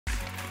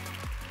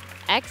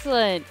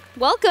Excellent.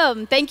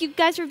 Welcome. Thank you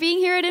guys for being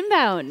here at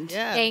Inbound.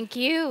 Yeah. Thank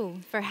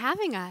you for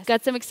having us.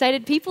 Got some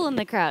excited people in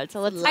the crowd, so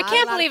let's I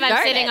can't believe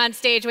I'm sitting on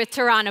stage with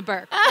Tarana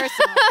Burke,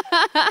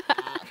 personally.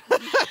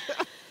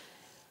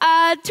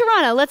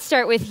 Tarana, let's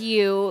start with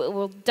you.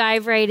 We'll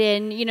dive right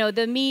in. You know,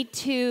 the Me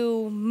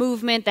Too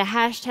movement, the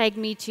hashtag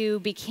Me Too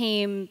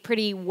became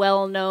pretty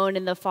well known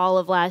in the fall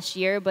of last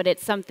year, but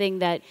it's something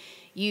that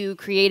you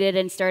created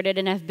and started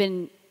and have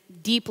been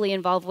deeply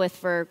involved with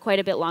for quite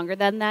a bit longer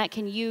than that.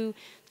 Can you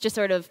just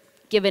sort of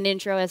give an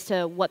intro as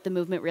to what the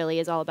movement really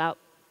is all about?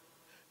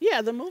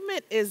 Yeah, the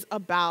movement is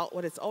about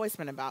what it's always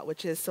been about,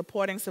 which is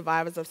supporting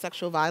survivors of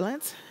sexual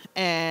violence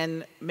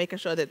and making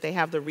sure that they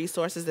have the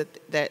resources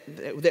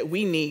that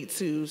we need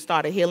to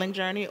start a healing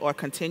journey or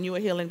continue a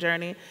healing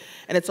journey.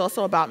 And it's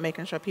also about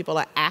making sure people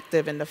are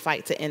active in the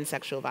fight to end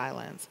sexual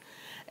violence.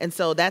 And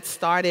so that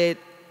started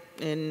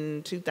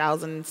in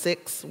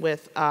 2006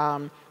 with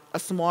a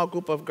small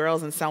group of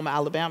girls in Selma,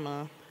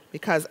 Alabama,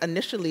 because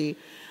initially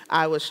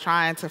I was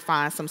trying to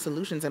find some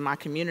solutions in my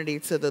community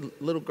to the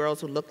little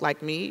girls who looked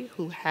like me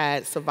who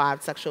had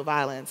survived sexual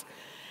violence.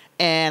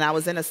 And I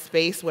was in a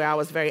space where I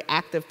was very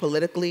active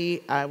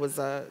politically. I was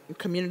a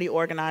community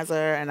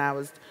organizer, and I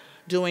was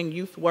doing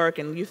youth work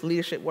and youth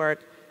leadership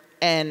work,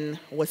 and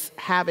was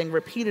having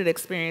repeated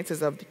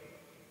experiences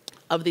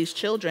of these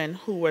children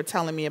who were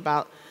telling me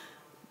about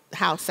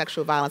how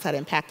sexual violence had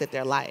impacted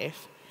their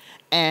life.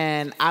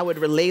 And I would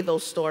relay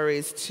those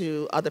stories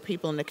to other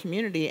people in the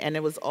community, and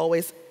it was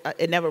always,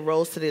 it never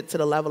rose to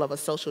the level of a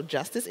social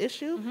justice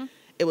issue. Mm-hmm.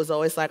 It was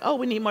always like, oh,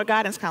 we need more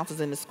guidance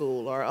counselors in the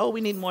school, or oh, we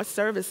need more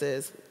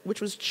services,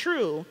 which was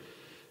true.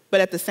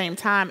 But at the same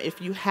time, if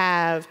you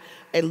have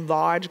a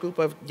large group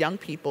of young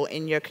people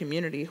in your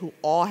community who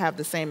all have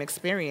the same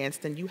experience,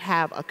 then you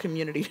have a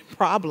community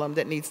problem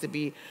that needs to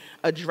be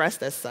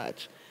addressed as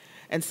such.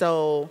 And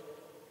so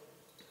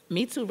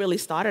Me Too really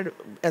started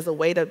as a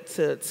way to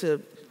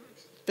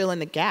fill in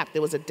the gap.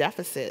 There was a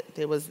deficit.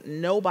 There was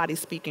nobody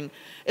speaking.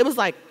 It was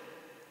like,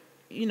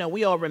 you know,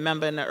 we all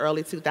remember in the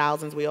early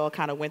 2000s, we all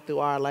kind of went through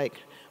our like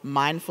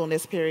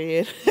mindfulness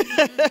period.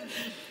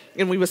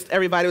 And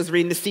everybody was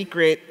reading The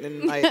Secret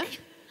and like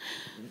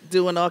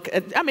doing all,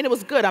 I mean, it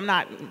was good. I'm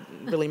not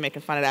really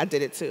making fun of that. I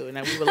did it too. And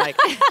then we were like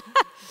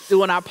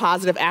doing our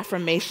positive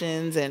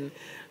affirmations and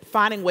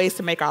finding ways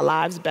to make our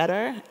lives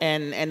better.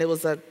 And it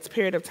was a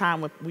period of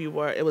time when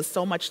it was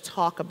so much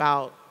talk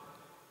about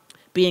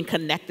being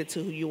connected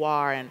to who you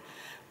are and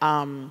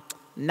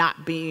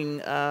not being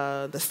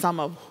the sum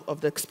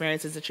of the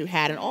experiences that you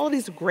had, and all of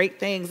these great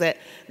things that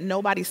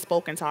nobody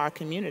spoke into our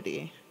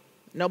community.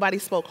 Nobody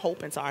spoke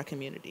hope into our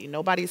community.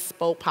 Nobody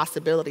spoke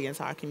possibility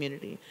into our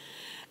community.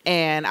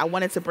 And I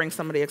wanted to bring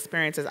some of the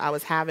experiences I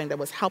was having that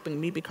was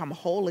helping me become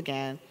whole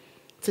again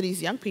to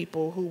these young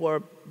people who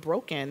were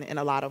broken in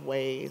a lot of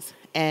ways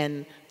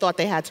and thought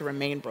they had to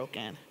remain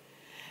broken.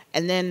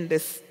 And then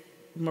this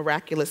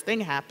miraculous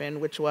thing happened,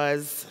 which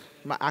was,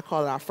 I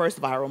call it our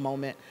first viral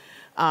moment.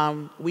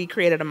 We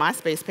created a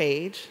MySpace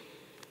page.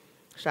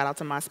 Shout out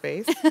to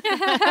MySpace.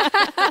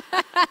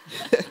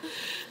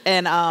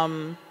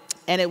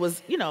 And it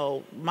was, you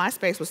know,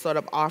 MySpace was sort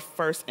of our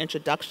first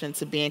introduction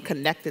to being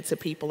connected to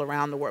people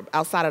around the world.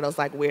 Outside of those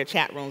like weird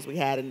chat rooms we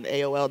had in the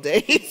AOL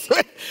days,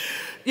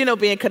 you know,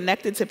 being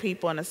connected to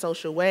people in a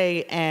social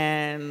way.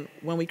 And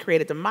when we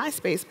created the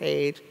MySpace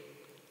page,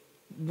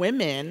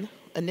 women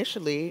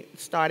initially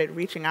started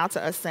reaching out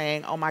to us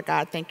saying, oh my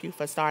God, thank you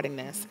for starting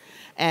this.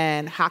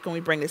 And how can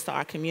we bring this to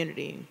our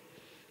community?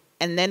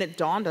 And then it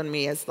dawned on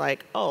me as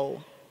like,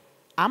 oh,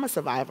 I'm a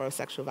survivor of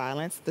sexual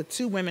violence. The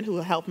two women who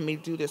helped me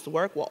do this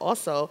work were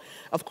also,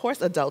 of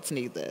course, adults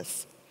need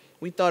this.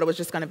 We thought it was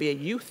just going to be a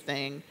youth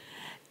thing.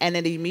 And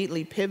it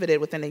immediately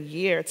pivoted within a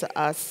year to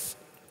us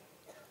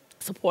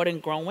supporting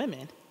grown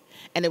women.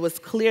 And it was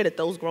clear that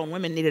those grown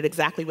women needed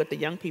exactly what the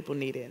young people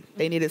needed.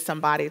 They needed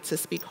somebody to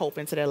speak hope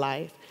into their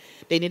life.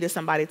 They needed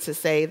somebody to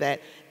say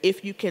that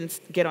if you can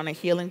get on a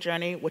healing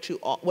journey,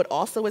 what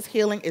also is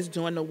healing is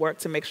doing the work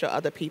to make sure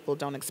other people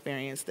don't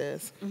experience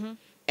this. Mm-hmm.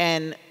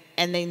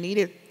 And they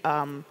needed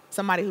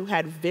somebody who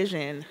had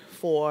vision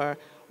for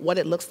what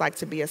it looks like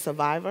to be a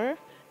survivor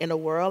in a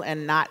world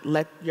and not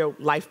let your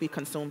life be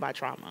consumed by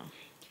trauma.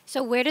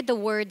 So where did the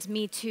words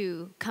Me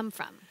Too come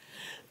from?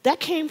 That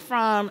came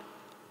from,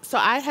 so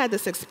I had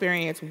this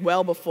experience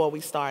well before we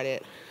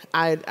started.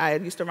 I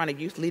used to run a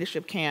youth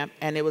leadership camp,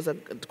 and it was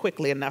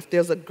quickly enough.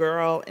 There's a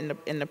girl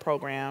in the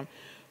program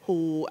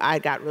who I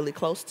got really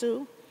close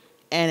to,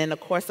 and in the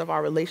course of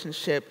our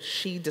relationship,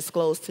 she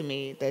disclosed to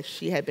me that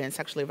she had been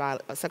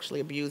sexually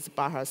abused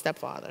by her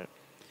stepfather.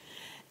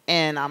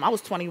 And I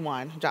was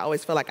 21, which I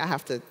always feel like I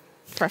have to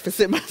preface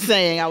it by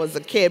saying I was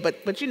a kid,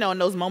 but you know, in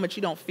those moments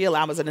you don't feel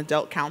I was an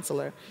adult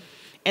counselor.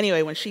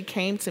 Anyway, when she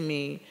came to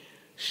me,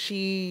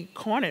 she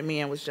cornered me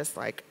and was just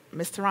like,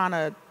 Miss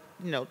Tarana,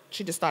 you know,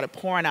 she just started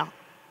pouring out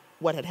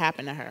what had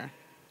happened to her.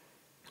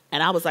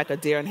 And I was like a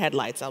deer in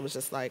headlights. I was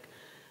just like,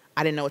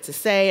 I didn't know what to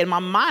say. In my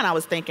mind, I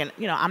was thinking,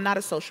 you know, I'm not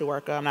a social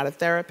worker. I'm not a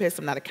therapist.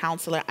 I'm not a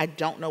counselor. I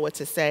don't know what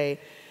to say.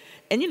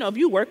 And, you know, if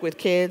you work with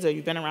kids or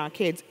you've been around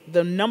kids,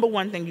 the number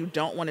one thing you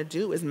don't want to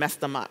do is mess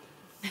them up,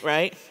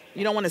 right?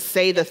 You don't want to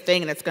say the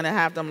thing that's going to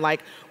have them,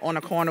 like, on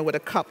a corner with a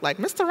cup, like,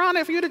 Mr. Rana,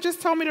 if you'd have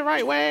just told me the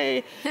right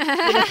way. You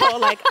know,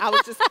 like, I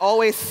was just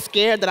always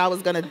scared that I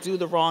was going to do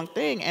the wrong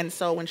thing. And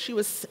so when she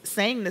was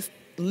saying this,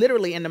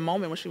 literally in the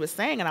moment when she was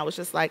saying it, I was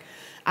just like,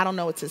 I don't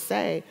know what to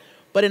say.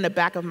 But in the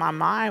back of my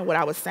mind, what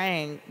I was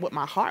saying, what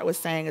my heart was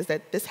saying is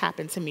that this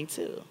happened to me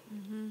too.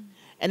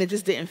 And it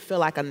just didn't feel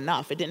like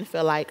enough. It didn't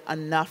feel like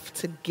enough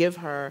to give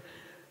her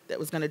that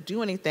was going to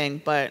do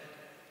anything. But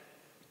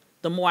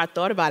the more I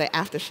thought about it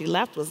after she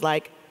left was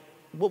like,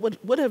 what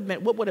would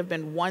have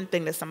been one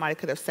thing that somebody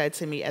could have said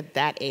to me at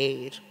that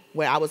age,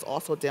 where I was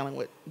also dealing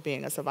with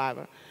being a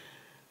survivor,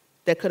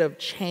 that could have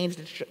changed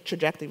the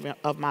trajectory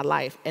of my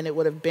life? And it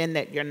would have been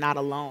that you're not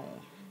alone,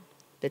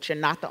 that you're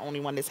not the only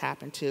one this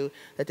happened to,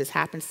 that this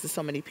happens to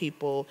so many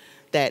people,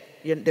 that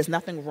there's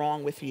nothing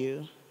wrong with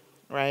you,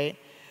 right?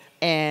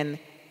 And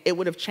it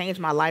would have changed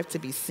my life to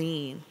be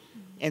seen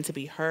and to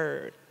be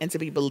heard and to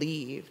be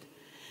believed.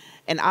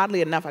 And oddly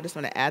enough, I just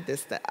want to add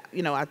this, that,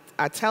 you know,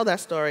 I tell that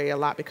story a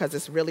lot because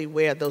it's really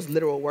where those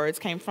literal words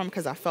came from,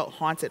 because I felt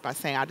haunted by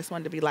saying, I just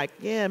wanted to be like,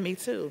 yeah, me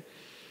too.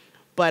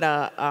 But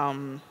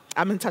I'm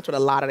in touch with a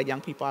lot of the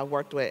young people I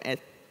worked with. And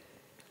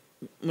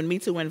when Me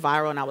Too went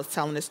viral and I was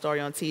telling this story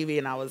on TV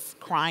and I was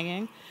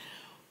crying,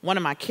 one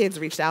of my kids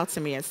reached out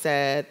to me and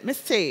said, Miss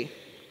T,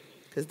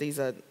 because these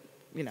are,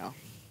 you know,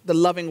 the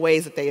loving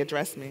ways that they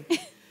address me.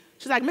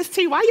 She's like, Miss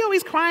T, why are you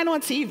always crying on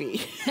TV?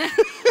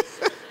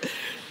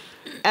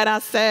 And I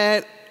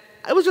said,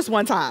 it was just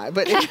one time,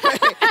 but anyway.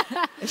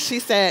 And she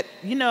said,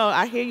 you know,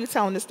 I hear you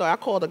telling this story. I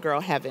called a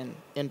girl Heaven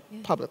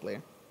publicly.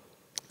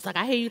 It's like,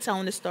 I hear you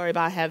telling this story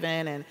about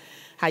Heaven and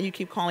how you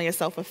keep calling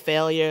yourself a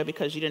failure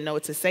because you didn't know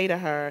what to say to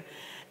her.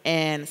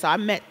 And so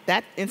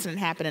that incident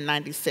happened in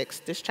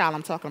 96. This child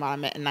I'm talking about I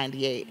met in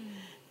 98.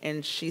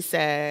 And she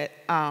said,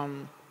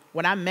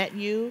 when I met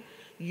you,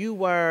 you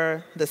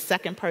were the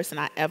second person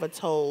I ever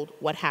told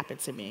what happened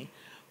to me,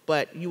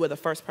 but you were the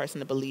first person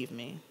to believe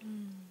me.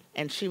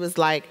 And she was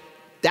like,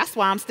 that's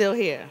why I'm still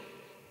here.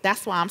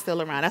 That's why I'm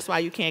still around. That's why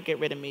you can't get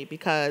rid of me,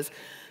 because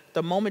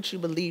the moment you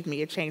believed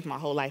me, it changed my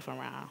whole life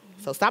around.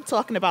 So stop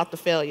talking about the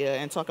failure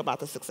and talk about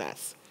the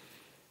success.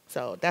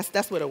 So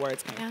that's where the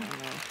words came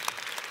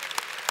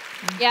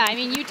from. Yeah, I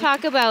mean, you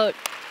talk about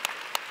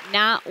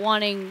not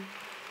wanting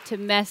to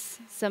mess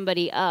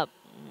somebody up,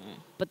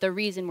 but the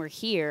reason we're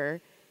here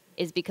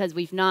is because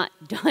we've not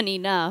done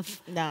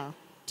enough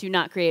to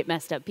not create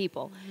messed up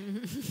people.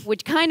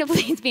 Which kind of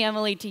leads me,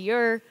 Emily, to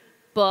your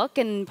book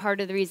and part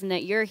of the reason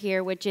that you're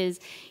here, which is,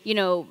 you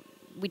know,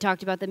 we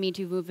talked about the Me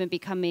Too movement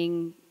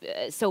becoming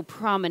so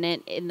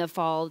prominent in the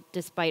fall,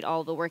 despite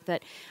all the work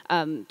that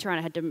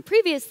Tarana had done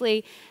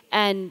previously,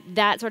 and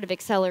that sort of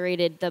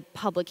accelerated the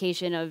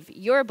publication of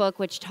your book,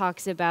 which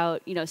talks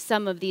about, you know,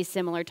 some of these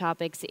similar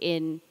topics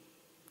in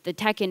the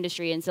tech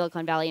industry in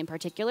Silicon Valley in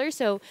particular.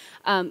 So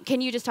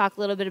can you just talk a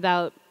little bit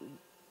about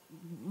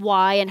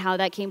why and how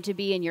that came to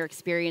be and your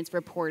experience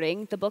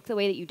reporting the book the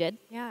way that you did?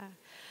 Yeah.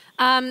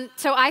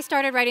 So I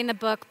started writing the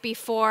book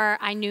before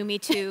I knew Me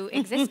Too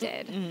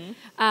existed,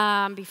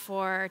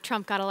 before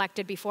Trump got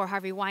elected, before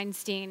Harvey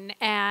Weinstein.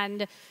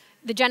 And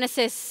the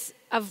genesis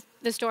of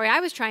the story I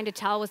was trying to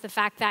tell was the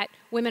fact that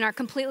women are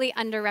completely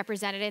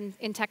underrepresented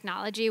in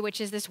technology, which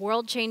is this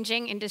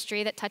world-changing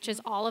industry that touches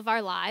all of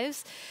our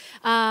lives.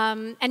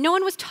 And no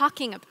one was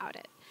talking about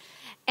it.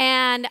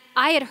 And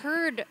I had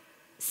heard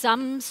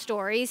some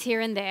stories here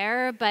and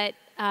there, but,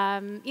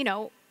 you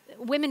know,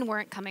 women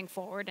weren't coming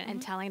forward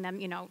and telling them,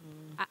 you know,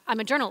 I'm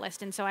a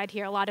journalist, and so I'd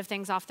hear a lot of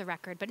things off the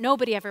record, but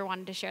nobody ever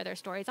wanted to share their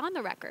stories on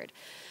the record.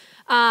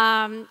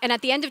 And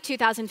at the end of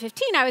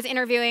 2015, I was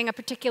interviewing a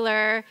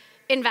particular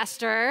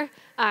investor,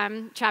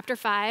 Chapter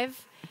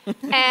 5,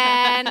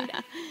 and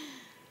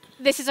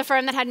this is a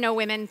firm that had no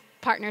women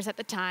partners at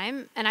the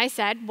time, and I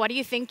said, what do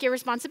you think your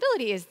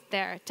responsibility is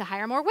there to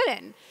hire more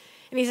women?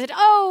 And he said,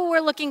 oh, we're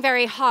looking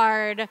very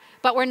hard,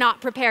 but we're not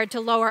prepared to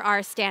lower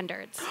our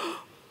standards.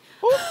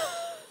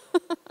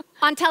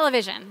 On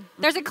television.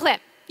 There's a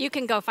clip. You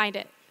can go find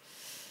it.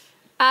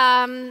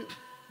 And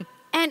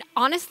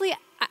honestly,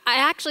 I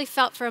actually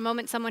felt for a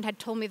moment someone had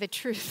told me the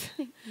truth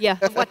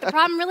of what the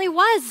problem really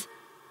was.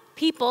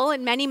 People,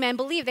 and many men,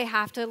 believe they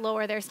have to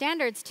lower their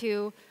standards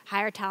to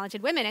hire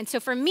talented women. And so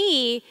for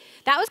me,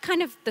 that was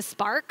kind of the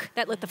spark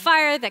that lit the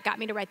fire, that got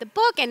me to write the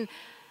book. And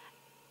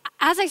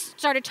as I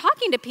started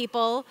talking to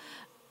people,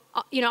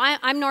 you know,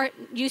 I'm not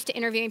used to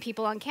interviewing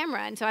people on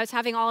camera, and so I was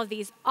having all of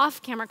these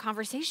off-camera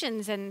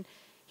conversations and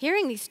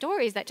hearing these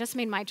stories that just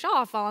made my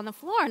jaw fall on the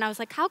floor, and I was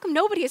like, how come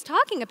nobody is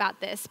talking about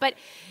this? But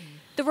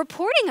the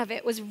reporting of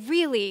it was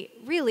really,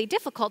 really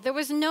difficult. There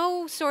was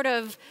no sort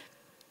of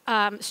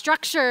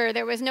structure,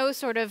 there was no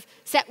sort of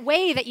set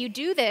way that you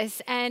do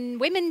this, and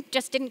women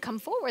just didn't come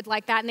forward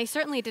like that, and they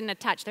certainly didn't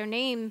attach their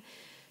name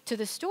to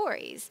the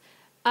stories.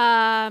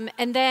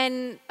 And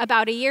then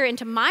about a year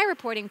into my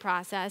reporting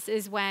process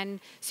is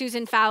when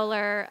Susan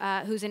Fowler,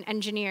 who's an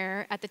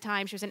engineer at the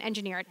time, she was an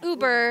engineer at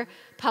Uber,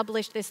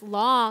 published this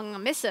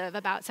long missive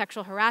about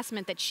sexual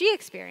harassment that she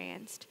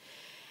experienced.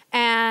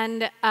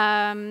 And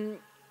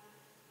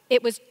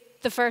it was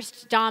the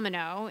first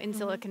domino in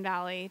Silicon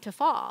Valley to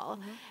fall.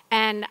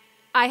 And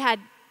I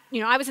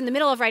was in the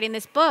middle of writing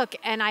this book,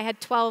 and I had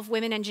 12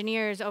 women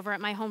engineers over at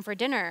my home for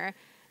dinner,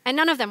 and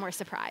none of them were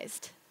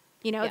surprised.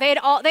 They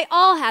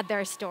all had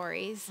their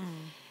stories.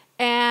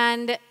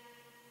 And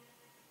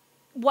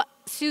what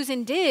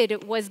Susan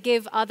did was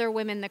give other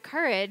women the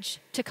courage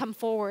to come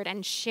forward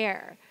and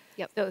share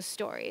those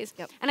stories.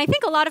 And I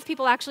think a lot of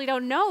people actually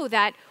don't know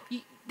that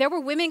there were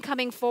women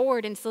coming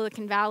forward in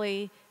Silicon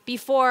Valley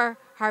before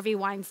Harvey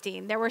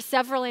Weinstein. There were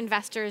several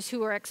investors who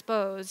were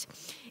exposed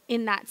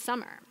in that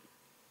summer.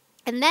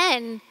 And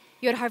then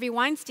you had Harvey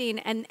Weinstein,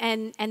 and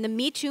the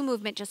Me Too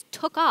movement just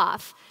took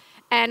off.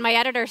 And my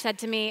editor said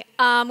to me,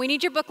 we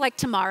need your book like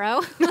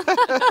tomorrow.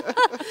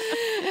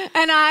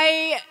 And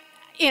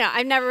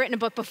I've never written a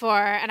book before,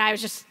 and I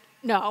was just,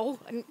 no.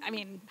 I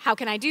mean, how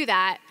can I do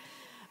that?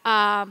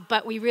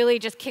 But we really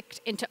just kicked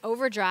into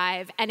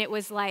overdrive, and it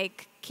was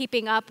like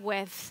keeping up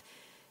with,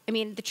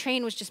 the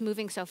train was just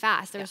moving so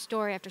fast. There was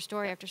story after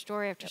story after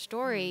story after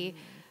story.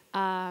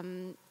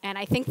 And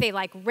I think they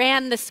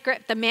ran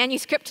the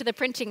manuscript to the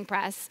printing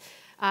press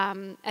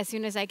as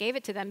soon as I gave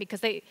it to them,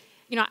 because I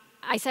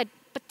said,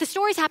 but the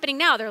story's happening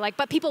now. They're like,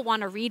 but people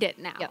want to read it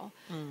now.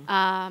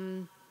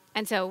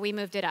 And so we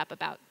moved it up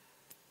about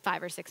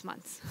 5 or 6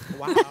 months.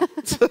 Wow.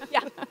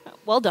 Yeah.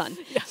 Well done.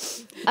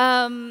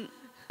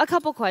 A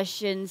couple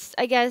questions.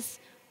 I guess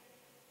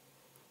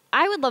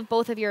I would love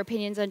both of your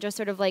opinions on just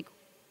sort of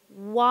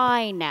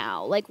why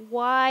now?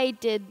 Why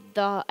did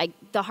the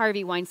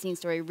Harvey Weinstein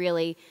story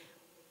really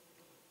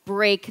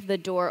break the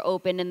door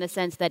open in the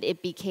sense that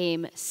it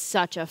became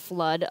such a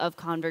flood of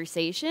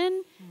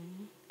conversation?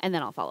 And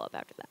then I'll follow up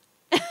after that.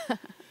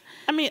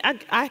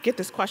 I get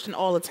this question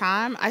all the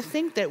time. I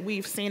think that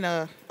we've seen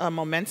a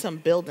momentum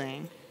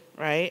building,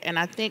 right? And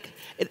I think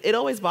it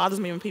always bothers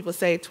me when people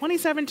say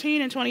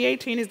 2017 and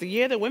 2018 is the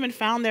year that women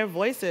found their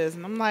voices.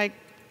 And I'm like,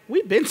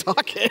 we've been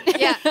talking.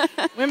 Yeah.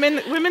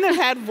 Women have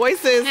had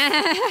voices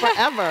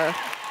forever,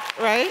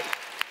 right?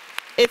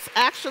 It's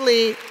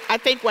actually, I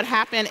think what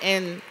happened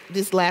in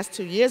these last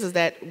 2 years is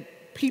that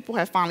people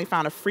have finally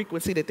found a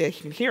frequency that they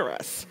can hear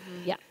us.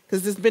 Yeah.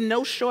 Because there's been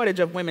no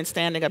shortage of women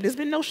standing up. There's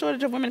been no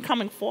shortage of women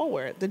coming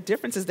forward. The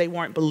difference is they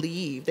weren't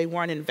believed. They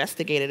weren't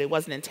investigated. It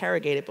wasn't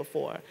interrogated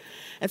before.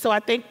 And so I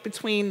think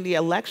between the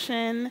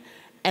election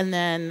and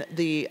then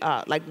the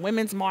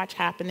Women's March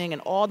happening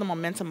and all the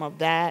momentum of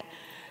that,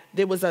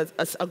 there was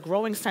a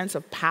growing sense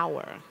of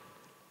power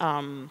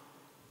and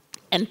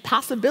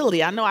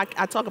possibility. I know I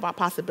talk about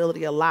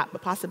possibility a lot,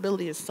 but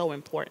possibility is so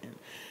important.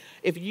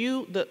 If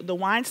the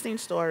Weinstein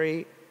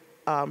story,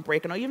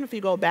 breaking, or even if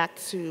you go back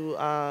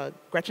to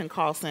Gretchen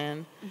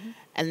Carlson,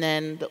 and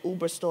then the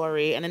Uber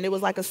story, and then there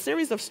was a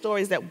series of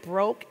stories that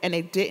broke and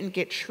they didn't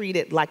get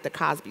treated like the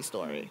Cosby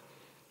story,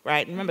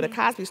 right? Remember, the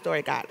Cosby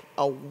story got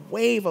a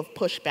wave of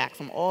pushback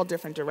from all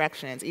different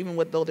directions, even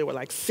though there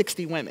were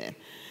 60 women.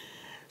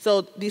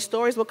 So these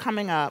stories were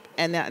coming up,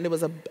 and there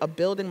was a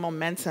building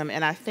momentum,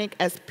 and I think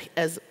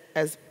as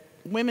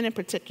women in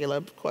particular,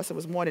 of course it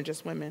was more than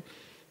just women,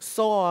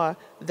 saw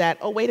that,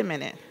 oh, wait a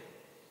minute,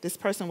 this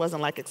person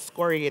wasn't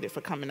excoriated for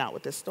coming out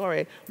with this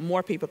story.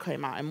 More people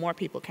came out, and more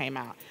people came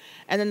out.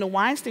 And then the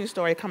Weinstein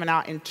story coming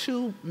out in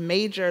 2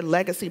 major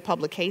legacy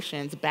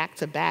publications back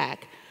to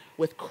back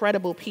with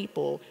credible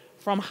people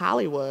from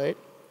Hollywood.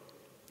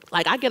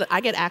 I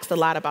get asked a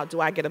lot about,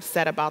 do I get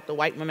upset about the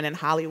white women in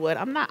Hollywood?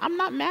 I'm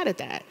not mad at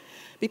that,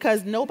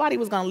 because nobody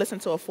was going to listen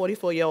to a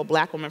 44-year-old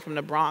black woman from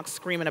the Bronx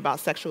screaming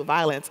about sexual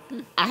violence.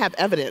 I have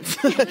evidence.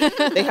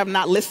 They have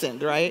not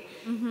listened, right?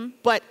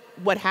 But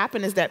what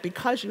happened is that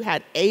because you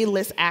had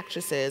A-list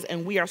actresses,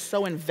 and we are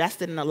so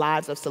invested in the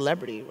lives of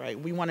celebrity, right?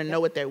 We want to know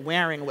what they're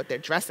wearing, what they're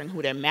dressing,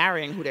 who they're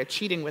marrying, who they're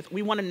cheating with.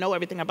 We want to know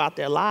everything about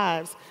their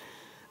lives.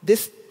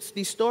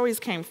 These stories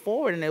came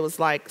forward, and it was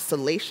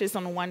salacious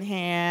on the one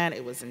hand,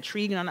 it was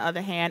intriguing on the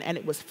other hand, and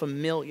it was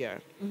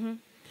familiar.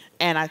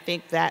 And I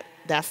think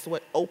that's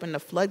what opened the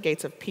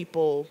floodgates of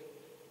people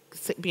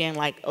being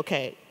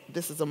okay,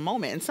 this is a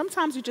moment. And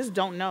sometimes you just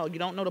don't know. You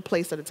don't know the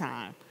place or the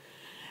time.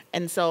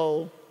 And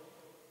so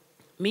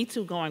Me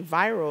Too going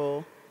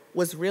viral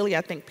was really,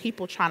 I think,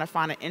 people trying to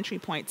find an entry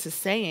point to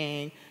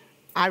saying,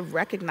 I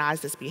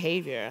recognize this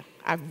behavior.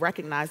 I've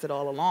recognized it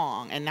all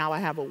along, and now I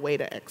have a way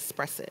to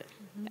express it.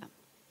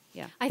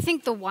 Yeah. I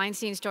think the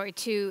Weinstein story,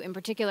 too, in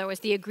particular,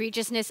 was the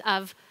egregiousness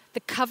of the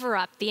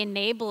cover-up, the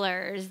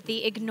enablers,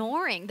 the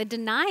ignoring, the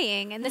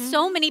denying, and the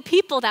so many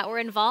people that were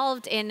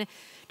involved in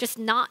just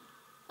not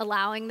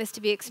allowing this to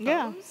be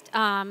exposed.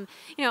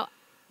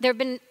 There have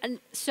been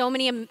so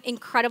many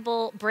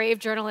incredible, brave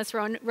journalists.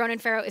 Ronan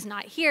Farrow is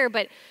not here,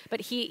 but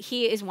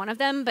he is one of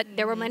them. But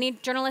there were many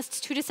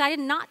journalists who decided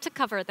not to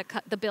cover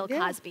the Bill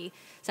Cosby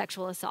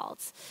sexual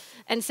assaults.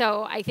 And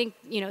so I think,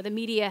 the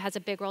media has a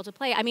big role to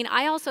play.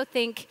 I also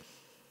think,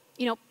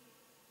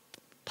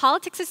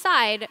 politics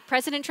aside,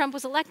 President Trump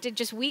was elected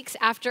just weeks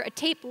after a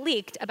tape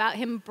leaked about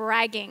him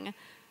bragging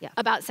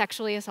about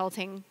sexually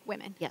assaulting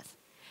women. Yes.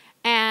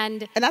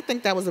 And I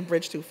think that was a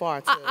bridge too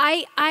far, too.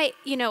 I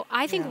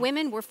think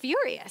women were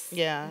furious,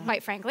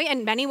 quite frankly,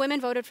 and many women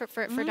voted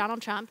for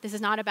Donald Trump. This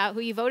is not about who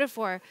you voted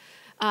for.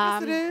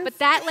 Yes, it is. But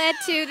that led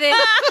to the...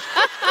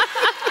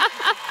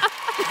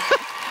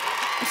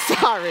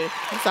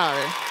 I'm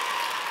sorry.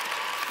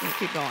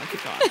 Keep going.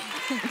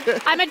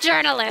 I'm a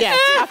journalist. Yes,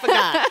 I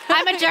forgot.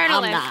 I'm a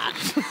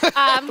journalist.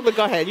 I'm not. But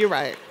go ahead, you're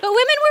right. But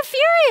women were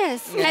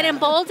furious and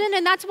emboldened,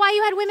 and that's why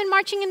you had women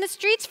marching in the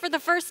streets for the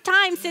first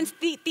time since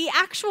the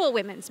actual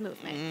women's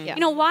movement.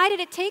 Yeah. Why did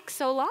it take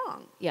so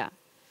long? Yeah.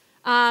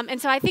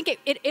 And so I think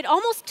it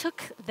almost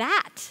took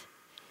that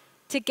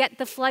to get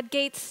the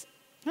floodgates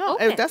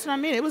open. That's what I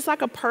mean. It was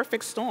like a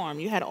perfect storm.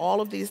 You had all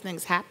of these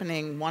things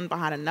happening one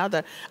behind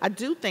another. I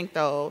do think,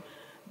 though,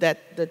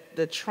 that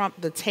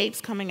the tapes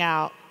coming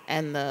out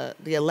and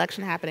the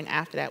election happening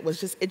after that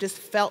was it just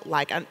felt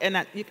like,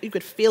 you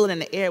could feel it in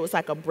the air. It was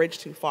like a bridge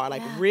too far.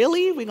 Like,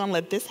 really? We're going to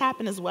let this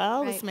happen as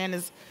well? Right. This man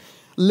is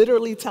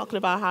literally talking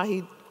about how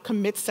he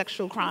commits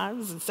sexual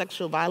crimes and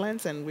sexual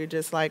violence, and we're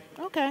just like,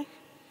 okay.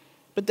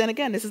 But then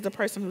again, this is the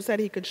person who said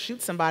he could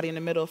shoot somebody in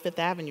the middle of Fifth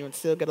Avenue and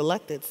still get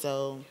elected,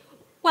 so.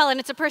 Well, and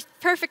it's a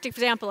perfect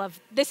example of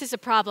this is a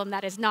problem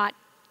that has not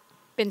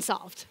been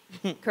solved.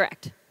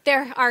 Correct.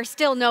 There are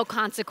still no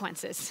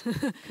consequences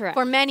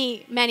for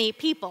many, many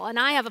people. And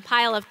I have a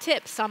pile of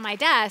tips on my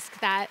desk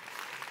that,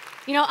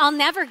 I'll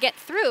never get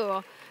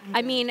through.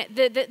 I mean,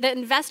 the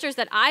investors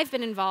that I've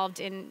been involved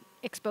in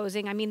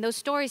exposing, those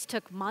stories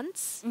took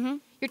months.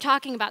 You're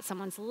talking about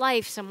someone's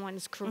life,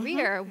 someone's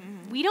career.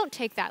 We don't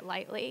take that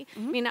lightly. I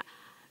mean,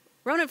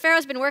 Ronan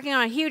Farrow's been working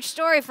on a huge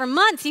story for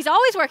months. He's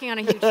always working on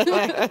a huge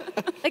story.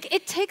 Like,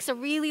 it takes a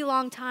really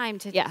long time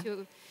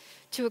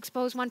to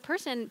expose one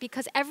person,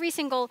 because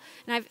and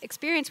I've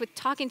experienced with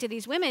talking to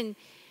these women,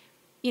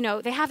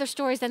 they have their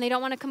stories, then they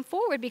don't want to come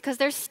forward because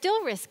there's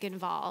still risk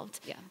involved.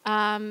 Yeah.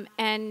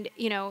 And,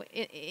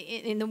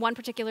 in the one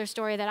particular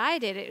story that I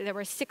did, there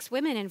were 6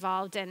 women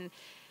involved, and,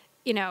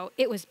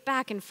 it was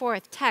back and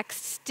forth,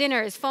 texts,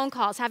 dinners, phone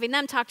calls, having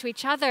them talk to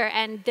each other.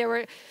 And there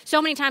were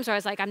so many times where I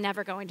was like, I'm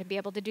never going to be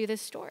able to do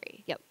this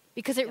story. Yep.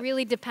 Because it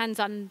really depends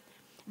on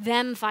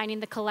them finding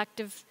the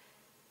collective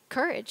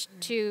courage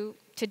to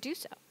do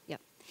so.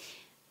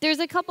 There's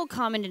a couple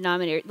common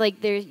denominators. Like,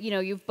 there's,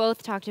 you've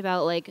both talked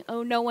about, like,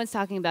 oh, no one's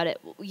talking about it.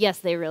 Yes,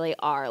 they really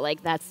are.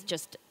 Like, that's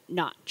just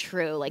not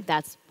true. Like,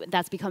 that's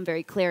become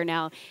very clear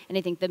now. And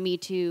I think the Me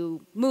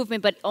Too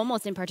movement, but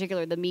almost in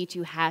particular the Me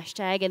Too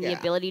hashtag and the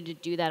ability to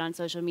do that on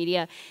social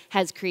media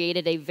has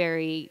created a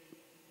very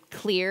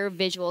clear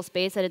visual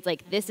space that it's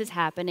like, this is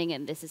happening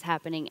and this is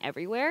happening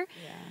everywhere.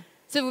 Yeah.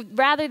 So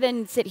rather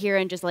than sit here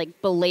and just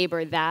like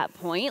belabor that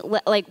point,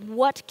 like,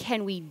 what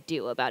can we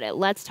do about it?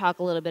 Let's talk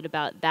a little bit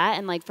about that,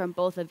 and like from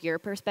both of your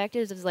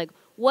perspectives, is like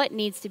what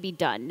needs to be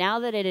done now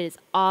that it is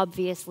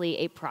obviously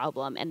a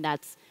problem, and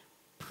that's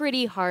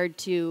pretty hard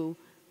to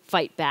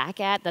fight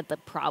back at, that the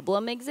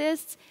problem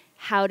exists.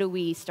 How do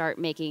we start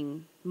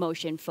making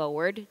motion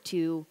forward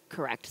to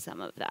correct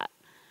some of that?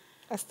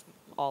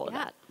 All of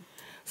that.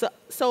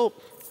 So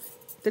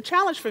the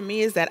challenge for me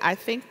is that I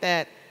think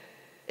that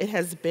it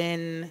has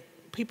been.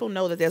 People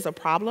know that there's a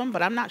problem,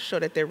 but I'm not sure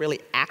that they're really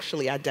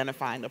actually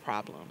identifying the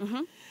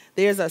problem.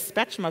 There's a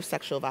spectrum of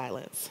sexual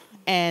violence,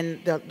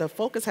 and the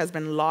focus has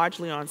been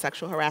largely on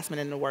sexual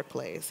harassment in the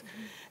workplace.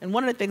 And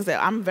one of the things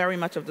that I'm very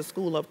much of the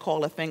school of,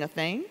 call a thing a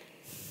thing.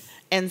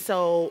 And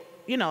so,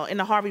 in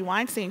the Harvey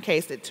Weinstein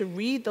case, to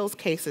read those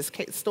cases,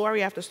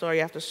 story after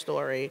story after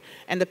story,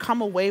 and to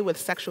come away with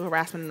sexual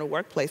harassment in the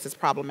workplace is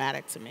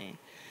problematic to me.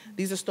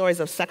 These are stories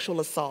of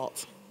sexual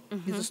assault.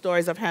 These are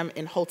stories of him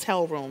in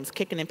hotel rooms,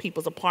 kicking in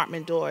people's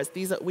apartment doors.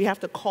 We have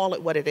to call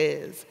it what it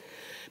is.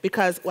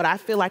 Because what I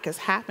feel like has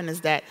happened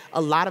is that a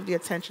lot of the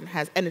attention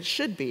and it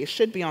should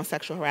be on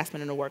sexual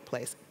harassment in the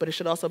workplace, but it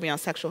should also be on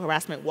sexual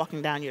harassment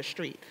walking down your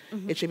street.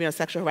 It should be on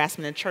sexual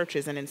harassment in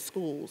churches and in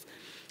schools.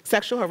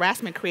 Sexual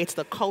harassment creates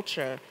the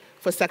culture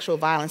for sexual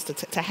violence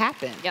to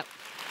happen. Yep.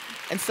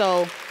 And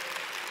so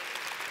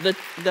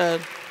the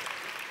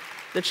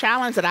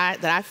challenge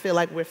that I feel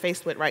like we're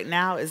faced with right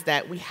now is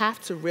that we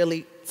have to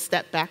really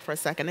step back for a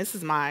second. This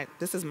is my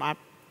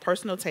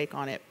personal take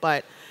on it,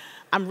 but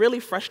I'm really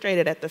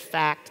frustrated at the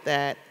fact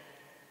that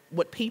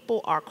what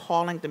people are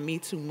calling the Me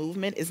Too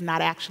movement is not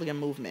actually a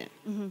movement.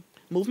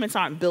 Movements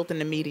aren't built in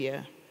the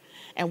media.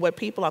 And what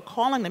people are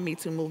calling the Me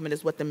Too movement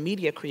is what the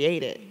media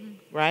created,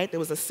 right? There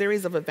was a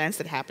series of events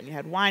that happened. You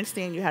had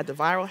Weinstein, you had the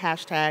viral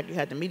hashtag, you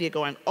had the media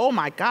going, oh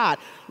my God,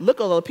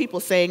 look at all the people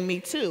saying Me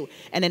Too,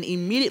 and then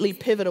immediately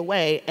pivot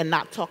away and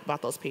not talk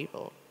about those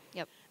people.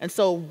 And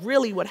so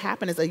really what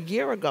happened is a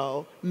year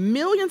ago,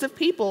 millions of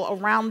people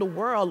around the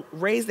world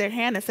raised their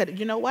hand and said,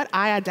 you know what,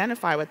 I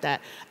identify with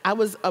that. I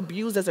was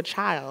abused as a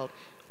child.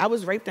 I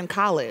was raped in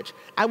college.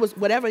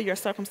 Whatever your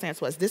circumstance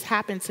was, this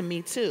happened to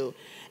me too.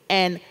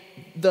 And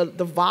the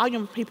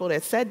volume of people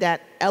that said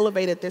that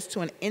elevated this to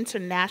an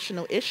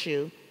international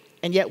issue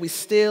and yet we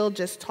still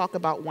just talk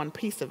about one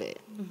piece of it.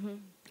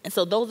 And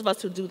so those of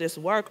us who do this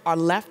work are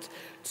left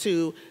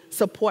to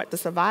support the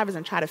survivors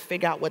and try to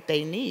figure out what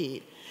they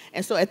need.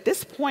 And so at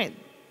this point,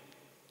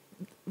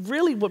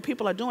 really what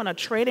people are doing are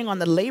trading on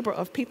the labor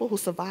of people who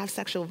survive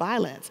sexual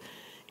violence.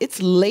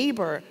 It's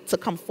labor to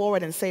come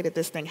forward and say that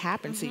this thing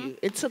happened to you.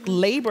 It took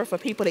labor for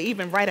people to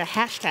even write a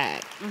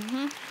hashtag.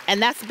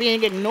 And that's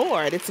being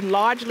ignored. It's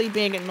largely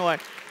being ignored.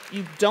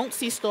 You don't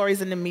see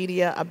stories in the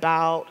media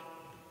about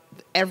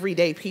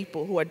everyday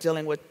people who are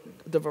dealing with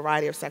the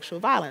variety of sexual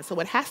violence. So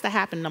what has to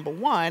happen, number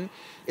one,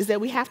 is that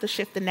we have to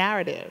shift the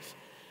narrative.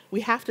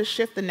 We have to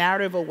shift the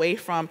narrative away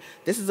from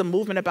this is a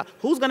movement about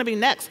who's going to be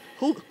next,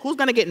 who's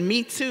going to get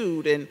Me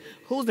Too'd, and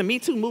who's the Me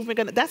Too movement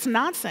going to... That's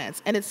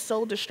nonsense, and it's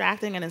so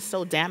distracting and it's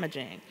so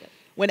damaging.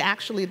 When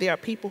actually there are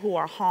people who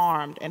are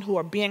harmed and who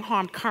are being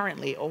harmed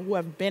currently or who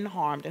have been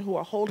harmed and who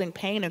are holding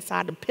pain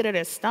inside the pit of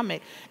their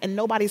stomach, and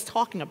nobody's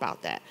talking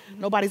about that.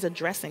 Nobody's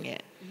addressing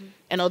it.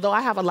 And although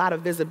I have a lot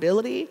of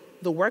visibility,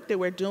 the work that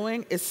we're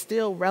doing is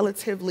still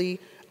relatively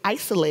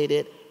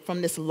isolated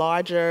from this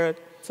larger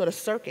sort of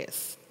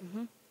circus.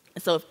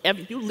 And so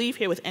if you leave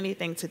here with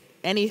anything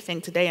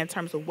today in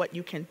terms of what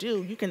you can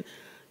do, you can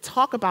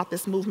talk about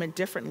this movement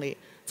differently.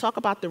 Talk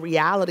about the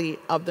reality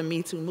of the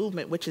Me Too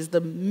movement, which is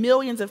the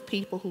millions of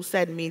people who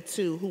said Me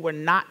Too who were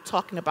not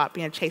talking about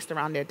being chased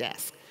around their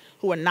desk,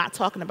 who are not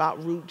talking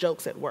about rude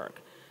jokes at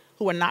work,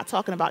 who are not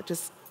talking about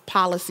just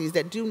policies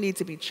that do need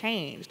to be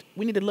changed.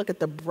 We need to look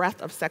at the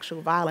breadth of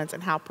sexual violence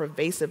and how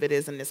pervasive it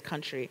is in this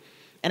country.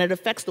 And it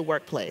affects the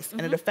workplace,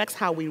 and it affects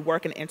how we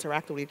work and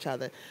interact with each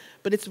other.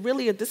 But it's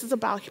really, this is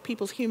about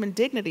people's human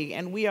dignity,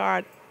 and we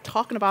are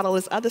talking about all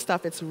this other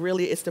stuff. It's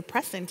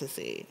depressing to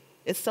see.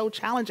 It's so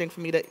challenging for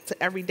me to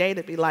every day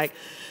to be like,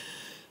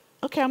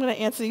 okay, I'm going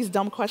to answer these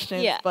dumb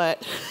questions,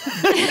 but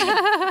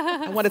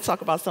I want to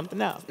talk about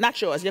something else.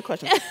 Not yours, your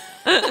question. No,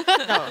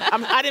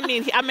 I didn't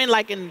mean, I mean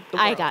like in the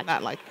world. I got you.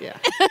 Not like, yeah.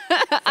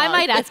 I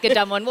might ask a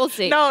dumb one. We'll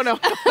see. No.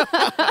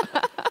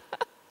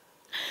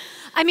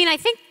 I mean, I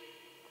think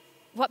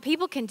what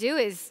people can do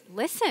is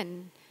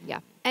listen. Yeah.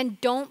 And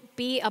don't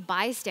be a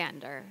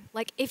bystander.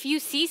 Like, if you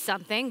see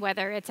something,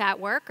 whether it's at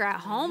work or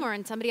at home or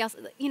in somebody else,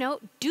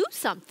 do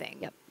something.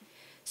 Yep.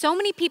 So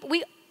many people,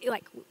 we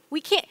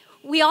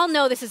all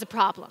know this is a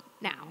problem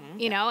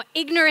now.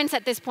 Ignorance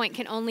at this point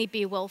can only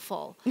be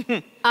willful.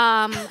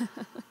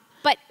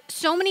 But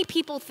so many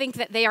people think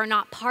that they are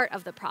not part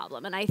of the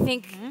problem. And I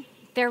think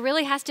there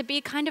really has to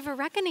be kind of a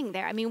reckoning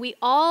there. I mean, we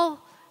all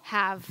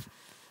have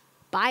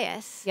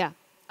bias. Yeah.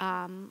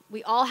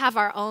 We all have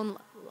our own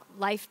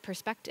life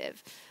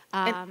perspective.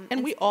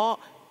 And we all,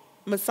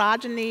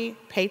 misogyny,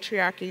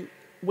 patriarchy,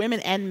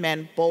 women and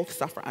men both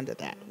suffer under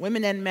that.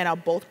 Women and men are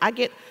both, I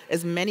get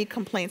as many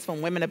complaints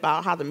from women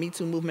about how the Me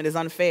Too movement is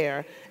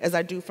unfair as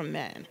I do from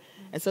men.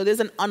 And so there's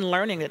an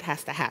unlearning that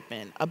has to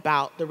happen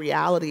about the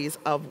realities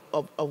of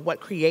what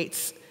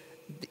creates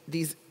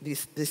these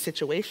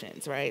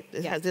situations, right?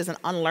 There's an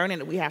unlearning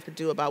that we have to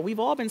do about, we've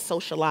all been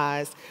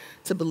socialized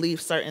to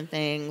believe certain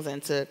things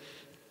and to,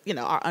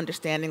 our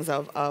understandings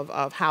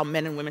of how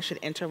men and women should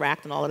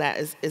interact and all of that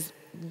is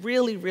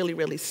really, really,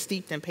 really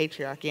steeped in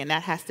patriarchy, and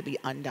that has to be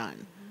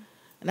undone.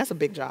 And that's a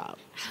big job.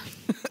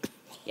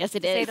 Yes,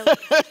 it is.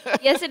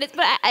 Yes, it is.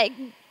 But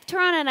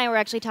Tarana and I were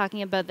actually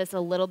talking about this a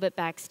little bit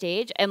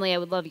backstage. Emily, I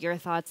would love your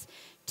thoughts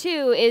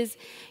too.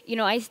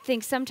 I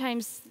think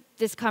sometimes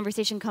this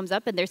conversation comes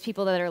up and there's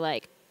people that are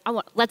like,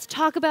 let's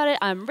talk about it.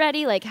 I'm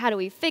ready. Like, how do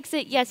we fix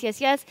it? Yes, yes,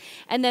 yes.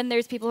 And then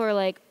there's people who are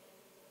like,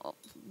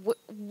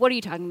 what are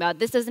you talking about?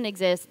 This doesn't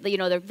exist.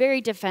 They're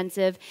very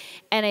defensive.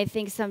 And I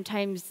think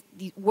sometimes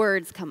the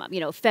words come up.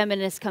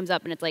 Feminist comes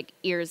up and it's like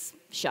ears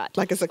shut.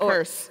 Like it's a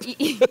curse.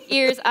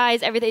 Ears,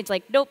 eyes, everything. It's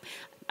like, nope,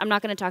 I'm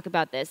not going to talk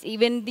about this.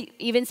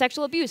 Even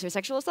sexual abuse or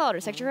sexual assault or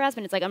sexual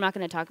harassment, it's like, I'm not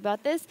going to talk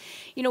about this.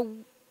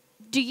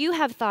 Do you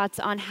have thoughts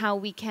on how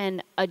we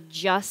can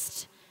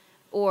adjust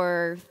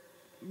or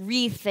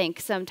rethink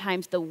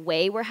sometimes the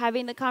way we're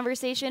having the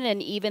conversation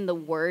and even the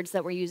words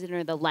that we're using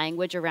or the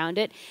language around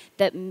it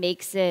that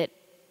makes it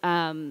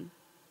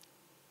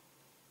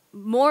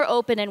more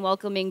open and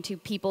welcoming to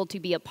people to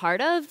be a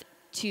part of,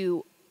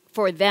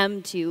 for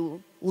them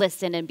to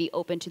listen and be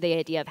open to the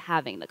idea of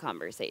having the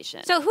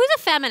conversation? So who's a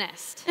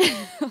feminist?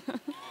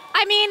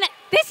 I mean,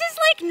 this is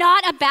like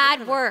not a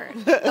bad word,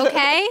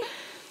 okay?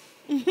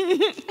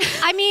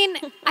 I mean,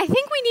 I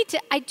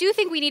do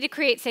think we need to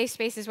create safe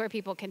spaces where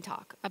people can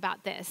talk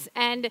about this.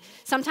 And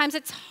sometimes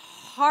it's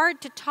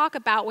hard to talk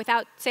about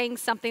without saying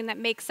something that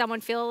makes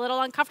someone feel a little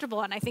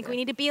uncomfortable. And I think we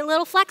need to be a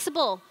little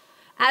flexible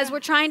as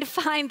we're trying to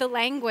find the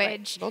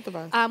language both of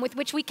us. With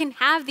which we can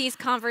have these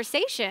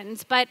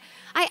conversations. But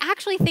I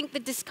actually think the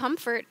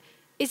discomfort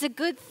is a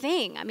good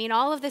thing. I mean,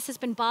 all of this has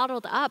been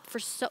bottled up for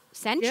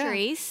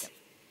centuries,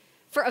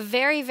 for a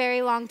very,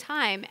 very long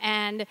time.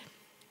 And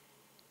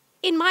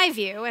in my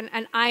view,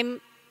 and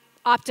I'm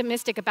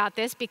optimistic about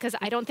this because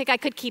I don't think I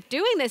could keep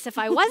doing this if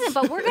I wasn't,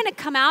 but we're going to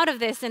come out of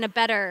this in a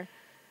better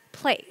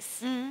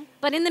place.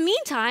 But in the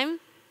meantime,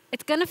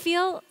 it's going to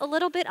feel a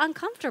little bit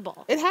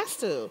uncomfortable. It has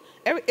to.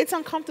 It's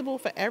uncomfortable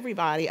for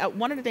everybody.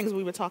 One of the things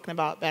we were talking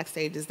about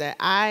backstage is that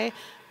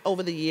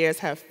over the years,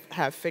 have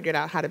figured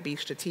out how to be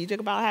strategic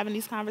about having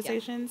these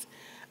conversations.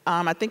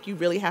 Yeah. I think you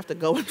really have to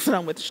go into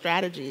them with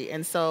strategy.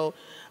 And so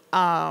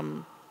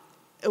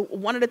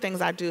one of the things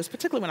I do, is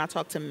particularly when I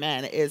talk to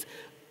men, is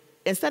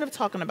instead of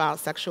talking about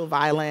sexual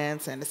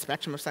violence and the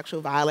spectrum of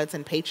sexual violence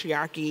and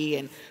patriarchy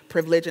and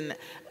privilege, and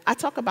I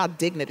talk about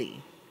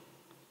dignity,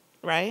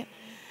 right?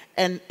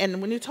 And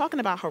when you're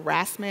talking about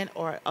harassment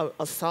or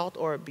assault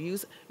or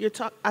abuse,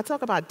 I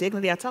talk about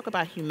dignity, I talk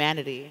about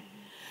humanity.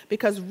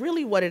 Because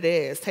really what it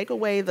is, take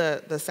away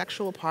the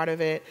sexual part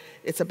of it,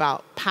 it's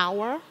about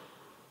power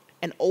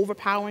and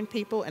overpowering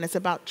people, and it's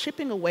about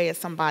chipping away at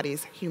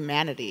somebody's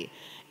humanity,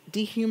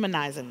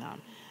 dehumanizing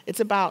them. It's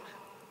about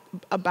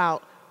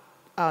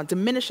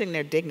diminishing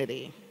their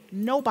dignity.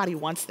 Nobody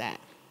wants that.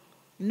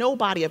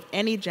 Nobody of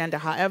any gender,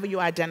 however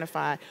you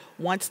identify,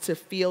 wants to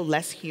feel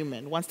less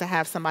human, wants to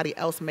have somebody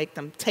else make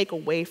them take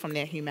away from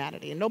their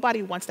humanity. And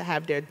nobody wants to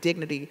have their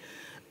dignity,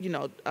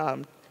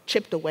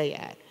 chipped away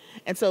at.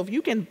 And so if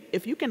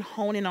you can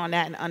hone in on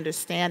that and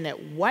understand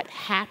that what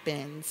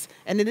happens,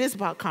 and it is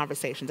about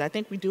conversations. I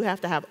think we do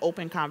have to have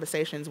open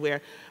conversations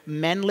where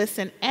men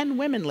listen and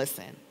women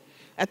listen.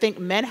 I think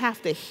men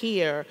have to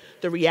hear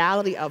the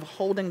reality of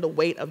holding the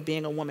weight of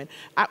being a woman.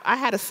 I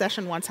had a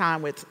session one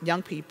time with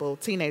young people,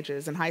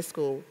 teenagers in high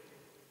school,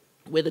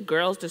 where the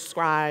girls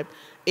described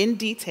in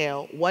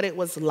detail what it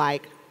was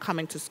like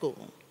coming to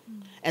school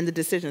and the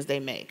decisions they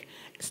make,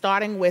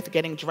 starting with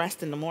getting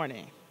dressed in the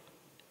morning.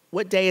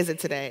 What day is it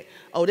today?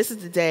 Oh, this is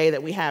the day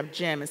that we have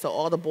gym, and so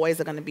all the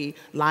boys are going to be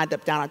lined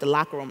up down at the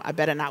locker room. I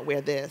better not wear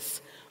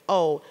this.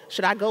 Oh,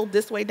 should I go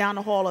this way down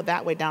the hall or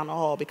that way down the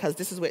hall? Because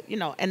this is what,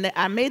 and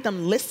I made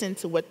them listen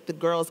to what the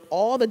girls,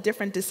 all the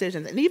different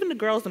decisions, and even the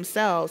girls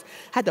themselves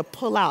had to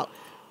pull out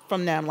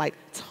from them, like,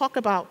 talk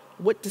about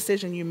what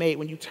decision you made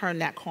when you turn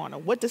that corner.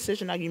 What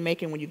decision are you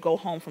making when you go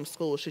home from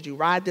school? Should you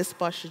ride this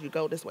bus? Should you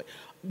go this way?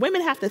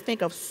 Women have to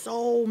think of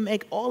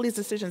make all these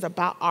decisions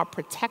about our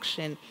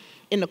protection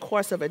in the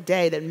course of a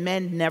day that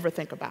men never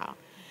think about.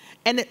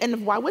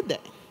 And why would they,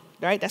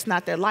 right? That's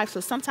not their life. So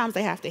sometimes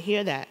they have to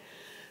hear that.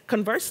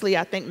 Conversely,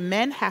 I think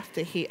women have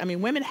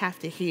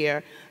to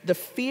hear the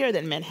fear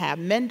that men have.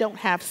 Men don't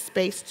have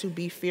space to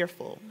be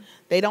fearful.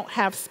 They don't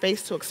have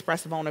space to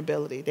express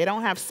vulnerability. They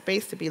don't have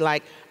space to be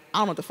like, I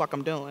don't know what the fuck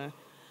I'm doing.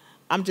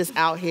 I'm just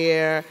out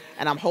here,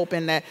 and I'm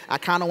hoping that I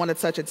kind of want to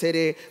touch a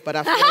titty, but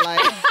I feel like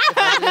if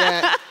I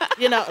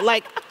do that,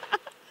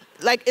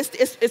 like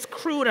it's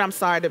crude, and I'm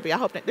sorry to be. I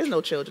hope that there's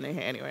no children in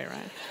here anyway,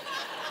 right?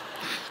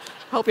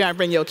 Hope y'all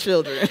bring your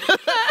children.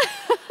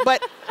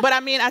 But I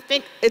mean, I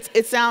think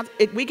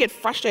we get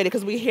frustrated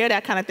because we hear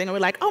that kind of thing, and we're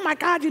like, oh my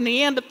God, you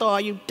Neanderthal,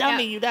 you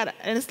dummy, you that.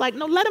 And it's like,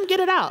 no, let them get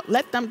it out.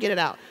 Let them get it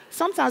out.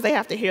 Sometimes they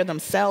have to hear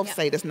themselves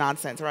say this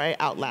nonsense, right,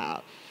 out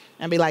loud,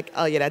 and be like,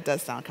 oh yeah, that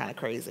does sound kind of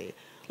crazy.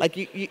 Like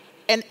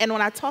and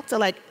when I talk to,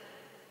 like,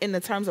 in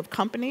the terms of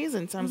companies,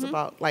 in terms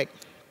about, like,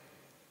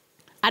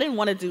 I didn't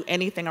want to do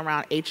anything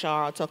around HR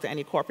or talk to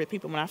any corporate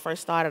people when I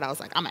first started. I was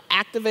like, I'm an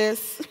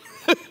activist.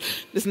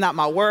 This is not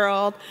my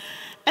world.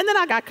 And then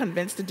I got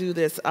convinced to do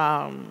this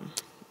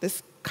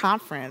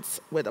conference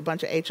with a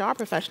bunch of HR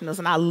professionals,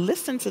 and I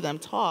listened to them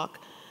talk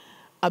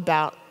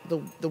about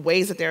the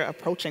ways that they're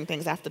approaching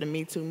things after the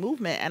Me Too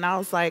movement. And I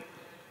was like,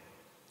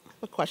 I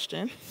have a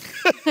question.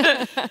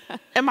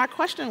 And my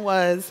question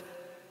was,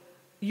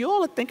 you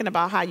all are thinking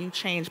about how you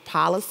change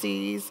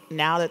policies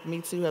now that Me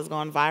Too has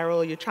gone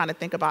viral. You're trying to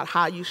think about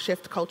how you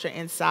shift culture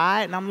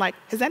inside. And I'm like,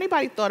 has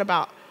anybody thought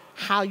about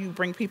how you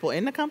bring people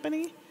in the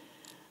company?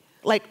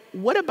 Like,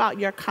 what about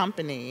your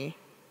company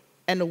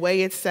and the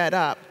way it's set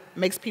up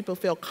makes people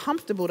feel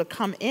comfortable to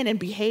come in and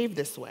behave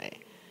this way?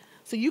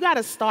 So you got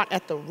to start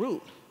at the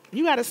root.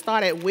 You got to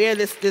start at where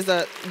what's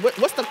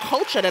the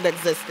culture that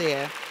exists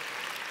there?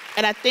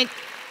 And I think,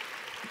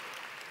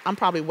 I'm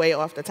probably way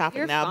off the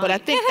topic now, but I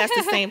think that's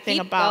the same thing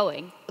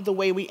about the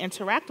way we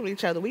interact with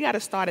each other. We got to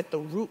start at the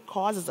root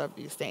causes of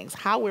these things,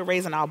 how we're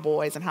raising our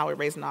boys and how we're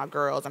raising our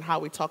girls and how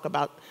we talk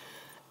about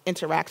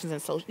interactions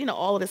and social,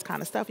 all of this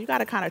kind of stuff. You got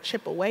to kind of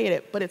chip away at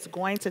it, but it's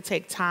going to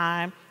take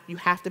time. You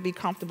have to be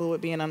comfortable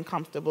with being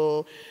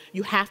uncomfortable.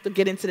 You have to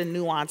get into the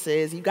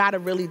nuances. You got to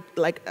really,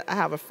 like, I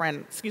have a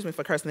friend, excuse me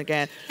for cursing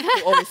again,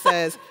 who always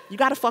says, you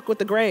got to fuck with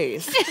the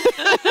grays.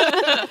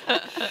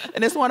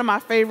 And it's one of my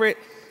favorite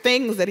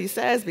things that he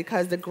says,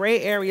 because the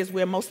gray area is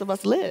where most of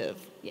us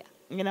live. Yeah.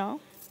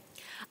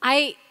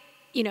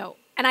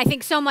 And I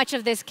think so much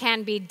of this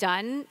can be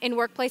done in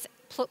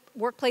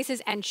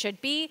workplaces and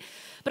should be,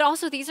 but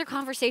also these are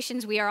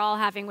conversations we are all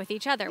having with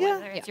each other,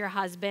 whether it's your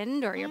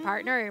husband or your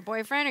partner or your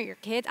boyfriend or your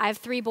kids. I have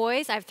 3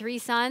 boys, I have 3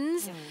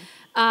 sons.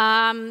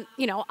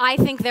 I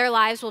think their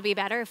lives will be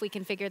better if we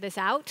can figure this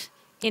out,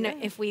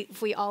 if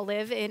we all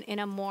live in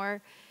a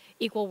more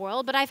equal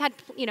world. But I've had,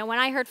 when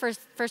I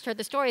first heard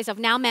the stories of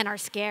now men are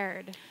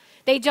scared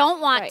They don't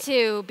want Right.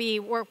 to be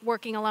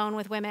working alone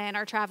with women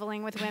or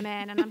traveling with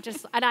women. And I'm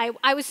just, and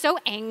I was so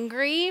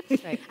angry.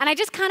 Right. And I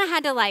just kind of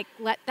had to like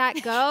let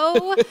that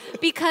go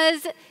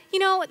because, you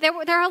know,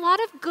 there are a lot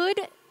of good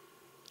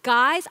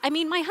guys. I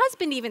mean, my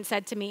husband even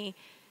said to me,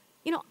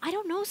 you know, I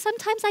don't know,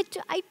 sometimes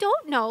I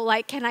don't know,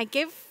 like, can I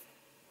give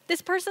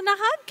this person a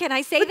hug? Can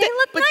I say they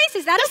look nice?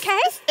 Is that okay?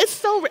 It's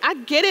so, I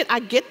get it. I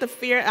get the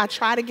fear. I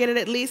try to get it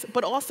at least.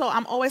 But also,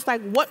 I'm always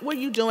like, what were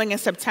you doing in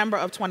September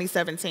of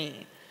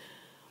 2017?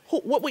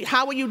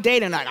 How were you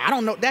dating? Like, I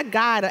don't know. That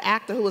guy, the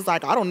actor who was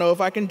like, I don't know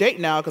if I can date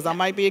now because I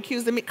might be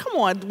accused of me. Come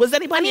on. Was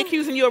anybody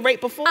accusing you of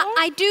rape before?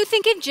 I do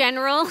think in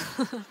general,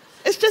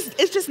 It's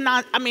just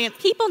not, I mean.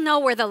 people know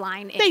where the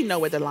line is. They know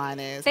where the line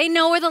is. They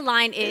know where the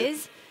line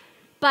is.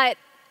 But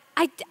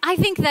I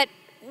think that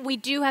we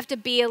do have to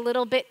be a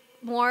little bit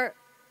more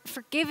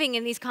forgiving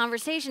in these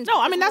conversations.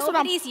 No, I mean, that's what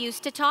I'm. Nobody's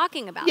used to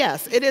talking about.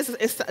 Yes, it is.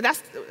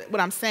 That's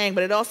what I'm saying.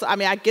 But it also, I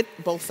mean, I get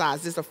both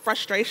sides. There's a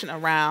frustration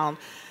around.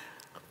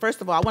 First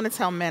of all, I want to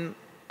tell men,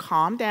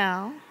 calm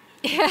down.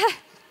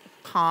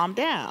 Calm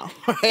down,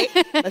 right?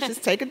 Let's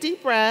just take a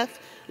deep breath.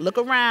 Look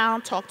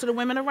around. Talk to the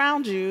women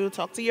around you.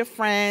 Talk to your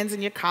friends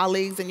and your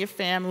colleagues and your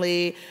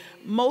family.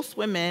 Most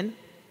women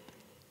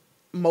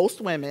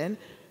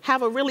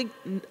have a really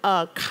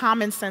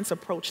common sense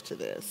approach to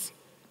this.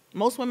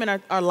 Most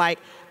women are like,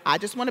 I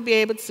just want to be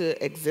able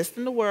to exist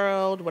in the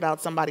world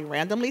without somebody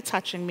randomly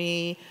touching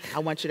me. I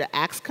want you to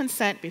ask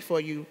consent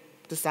before you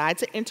decide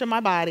to enter my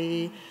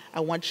body.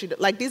 I want you to,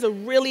 like, these are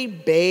really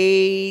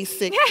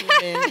basic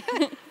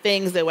human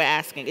things that we're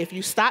asking. If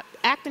you stop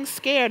acting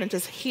scared and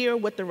just hear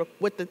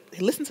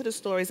listen to the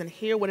stories and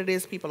hear what it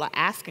is people are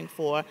asking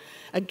for,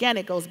 again,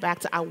 it goes back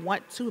to, I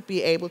want to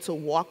be able to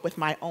walk with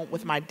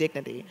my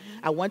dignity.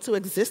 I want to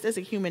exist as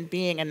a human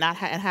being and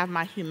have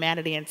my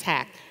humanity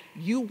intact.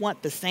 You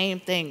want the same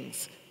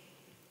things.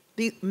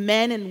 These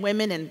men and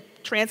women and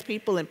trans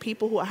people and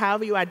people who,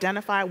 however you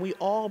identify, we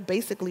all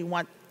basically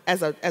want,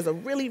 as a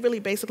really, really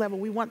basic level,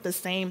 we want the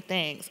same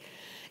things.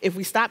 If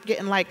we stop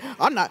getting like,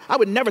 I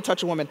would never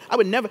touch a woman.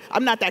 I'm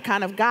not that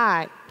kind of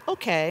guy.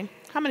 Okay,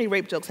 how many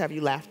rape jokes have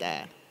you laughed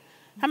at?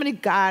 How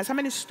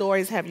many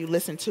stories have you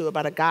listened to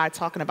about a guy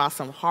talking about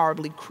some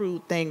horribly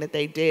crude thing that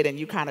they did and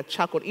you kind of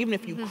chuckled, even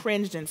if you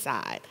cringed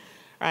inside,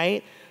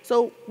 right?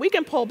 So we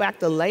can pull back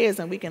the layers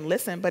and we can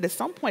listen, but at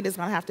some point there's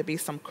gonna have to be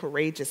some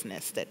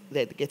courageousness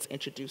that gets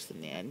introduced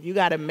in there. And you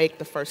gotta make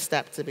the first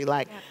step to be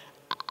like,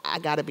 I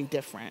gotta be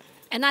different.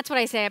 And that's what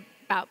I say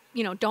about,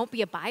 you know, don't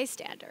be a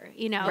bystander,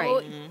 you know,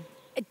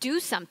 Right. Do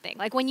something.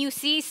 Like when you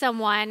see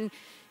someone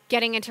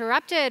getting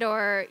interrupted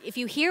or if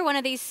you hear one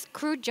of these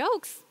crude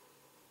jokes,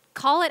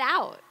 call it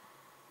out.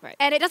 Right.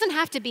 And it doesn't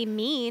have to be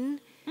mean,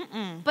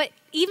 but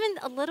even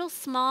a little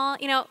small,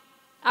 you know,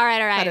 all right,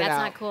 Cut it that's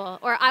out. not cool.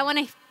 Or I want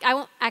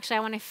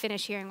to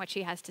finish hearing what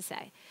she has to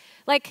say.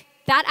 Like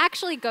that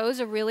actually goes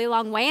a really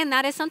long way. And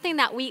that is something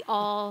that we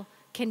all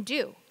can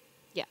do.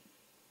 Yeah.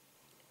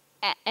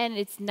 And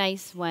it's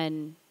nice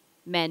when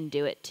men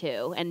do it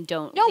too and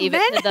don't No, leave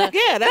men- it to the,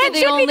 Yeah, to men the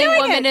should be only doing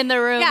woman it. in the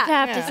room Yeah. to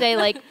have Yeah. to say,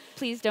 like,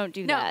 please don't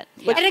do No. that.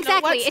 But And you know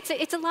exactly, what?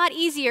 it's a lot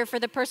easier for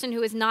the person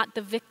who is not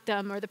the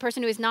victim or the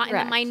person who is not in the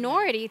Correct.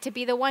 minority to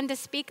be the one to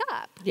speak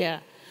up. Yeah.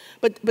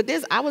 But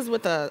I was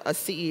with a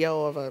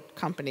CEO of a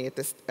company at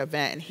this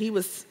event, and he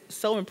was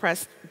so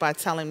impressed by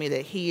telling me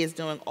that he is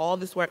doing all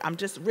this work. I'm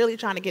just really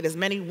trying to get as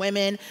many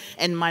women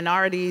and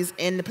minorities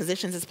in the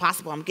positions as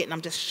possible. I'm getting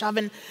them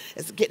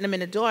in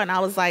the door. And I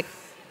was like,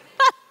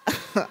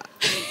 The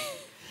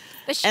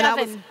and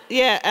shoving.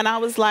 I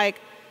was like,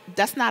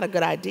 that's not a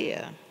good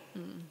idea.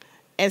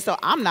 And so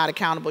I'm not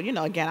accountable. You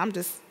know, again, I'm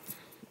just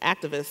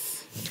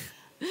activist.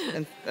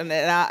 And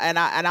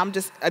I'm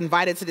just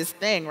invited to this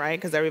thing, right?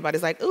 Because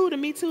everybody's like, ooh, the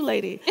Me Too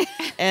lady.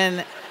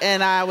 and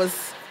I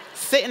was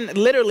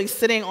literally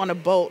sitting on a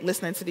boat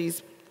listening to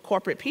these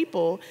corporate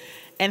people,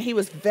 and he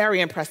was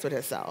very impressed with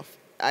himself.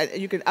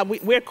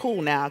 We're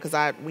cool now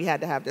because we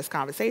had to have this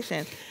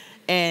conversation.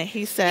 And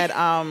he said,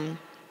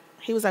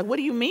 he was like, what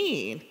do you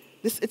mean?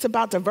 It's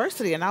about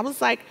diversity. And I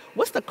was like,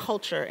 what's the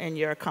culture in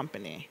your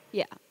company?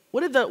 Yeah.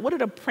 What are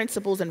the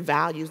principles and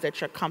values that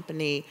your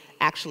company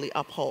actually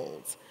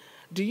upholds?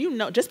 Do you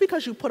know, just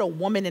because you put a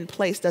woman in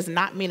place does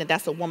not mean that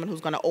that's a woman who's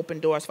going to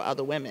open doors for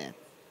other women.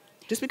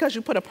 Just because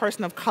you put a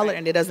person of color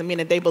in there doesn't mean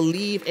that they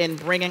believe in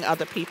bringing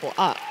other people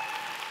up,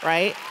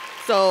 right?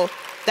 So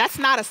that's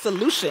not a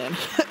solution.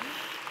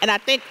 And I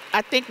think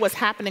what's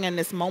happening in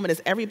this moment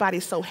is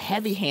everybody's so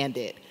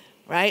heavy-handed,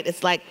 right?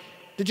 It's like,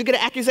 did you get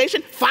an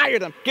accusation? Fire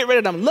them. Get rid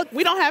of them. Look,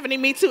 we don't have any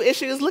Me Too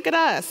issues. Look at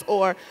us.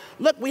 Or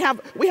look, we have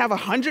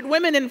 100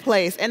 women in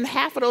place, and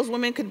half of those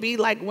women could be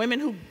like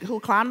women who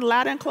climbed the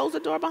ladder and closed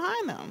the door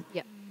behind them.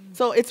 Yeah.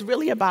 So it's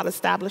really about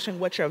establishing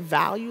what your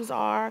values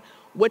are.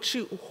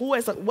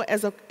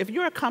 If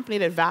you're a company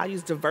that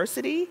values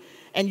diversity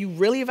and you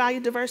really value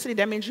diversity,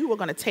 that means you are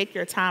going to take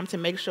your time to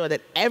make sure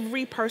that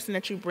every person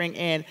that you bring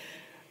in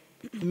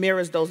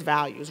mirrors those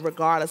values,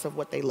 regardless of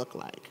what they look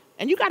like.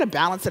 And you got to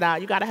balance it out.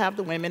 You got to have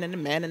the women and the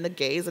men and the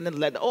gays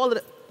and all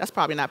of that's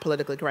probably not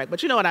politically correct,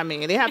 but you know what I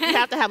mean. You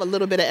have to have a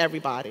little bit of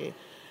everybody.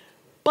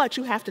 But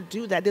you have to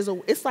do that.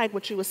 It's like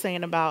what you were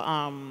saying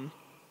about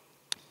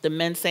the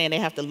men saying they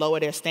have to lower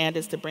their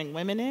standards to bring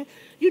women in.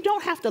 You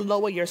don't have to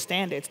lower your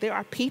standards. There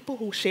are people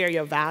who share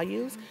your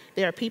values.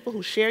 There are people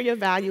who share your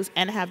values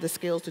and have the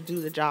skills to do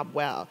the job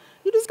well.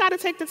 You just got to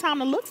take the time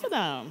to look for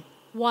them.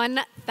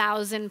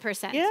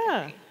 1,000%.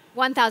 Yeah.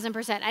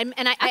 1,000%.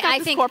 And I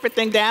got this corporate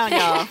thing down,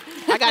 y'all.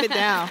 I got it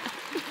down.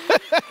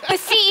 The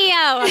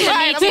CEO of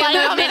the Me Too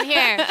movement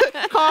here.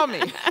 Call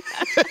me.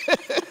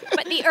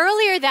 But the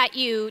earlier that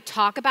you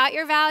talk about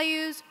your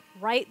values,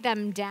 write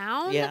them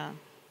down,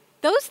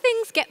 those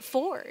things get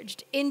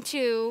forged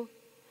into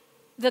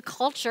the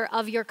culture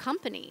of your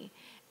company.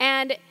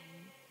 And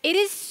it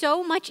is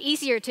so much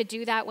easier to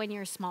do that when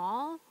you're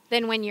small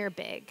than when you're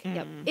big.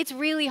 Yep. It's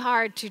really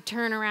hard to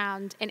turn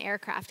around an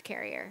aircraft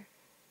carrier.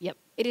 Yep.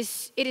 It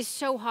is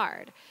so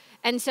hard.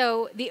 And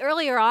so the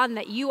earlier on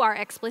that you are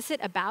explicit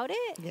about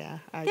it,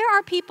 there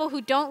are people who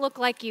don't look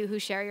like you who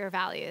share your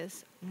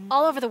values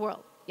all over the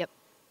world. Yep.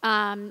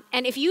 And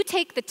if you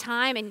take the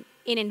time in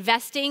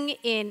investing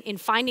in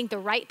finding the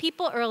right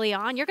people early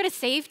on, you're going to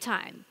save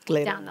time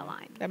down the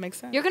line. That makes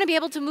sense. You're going to be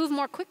able to move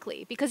more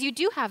quickly because you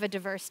do have a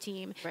diverse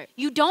team. Right.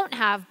 You don't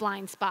have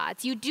blind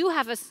spots. You do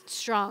have a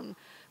strong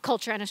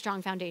culture and a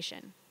strong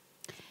foundation.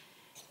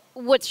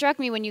 What struck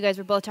me when you guys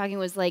were both talking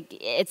was like,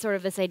 it's sort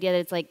of this idea that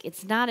it's like,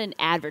 it's not an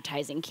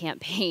advertising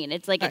campaign.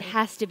 It's like, it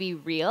has to be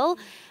real.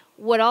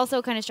 What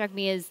also kind of struck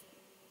me is,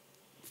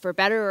 for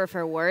better or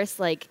for worse,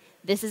 like,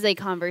 this is a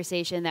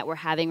conversation that we're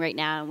having right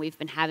now and we've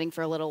been having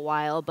for a little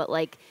while, but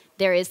like,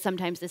 there is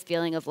sometimes this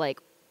feeling of like,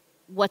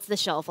 what's the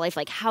shelf life?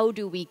 Like, how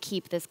do we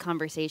keep this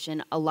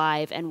conversation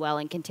alive and well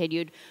and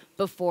continued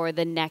before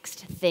the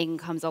next thing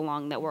comes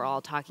along that we're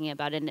all talking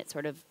about and it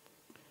sort of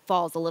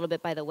falls a little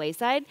bit by the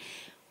wayside?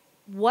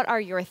 What are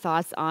your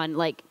thoughts on,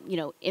 like, you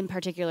know, in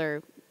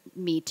particular,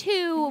 Me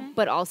Too,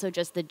 but also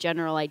just the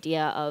general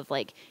idea of,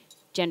 like,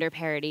 gender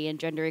parity and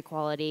gender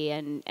equality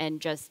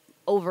and just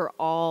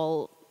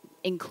overall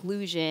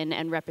inclusion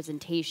and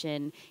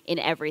representation in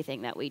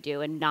everything that we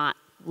do and not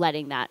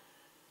letting that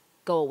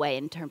go away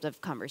in terms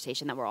of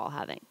conversation that we're all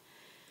having?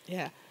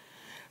 Yeah.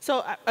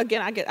 So,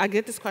 again, I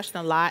get this question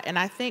a lot, and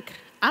I think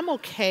I'm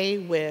okay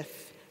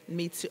with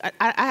Me Too.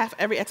 I have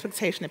every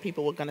expectation that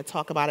people are going to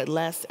talk about it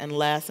less and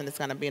less, and it's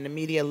going to be in the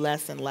media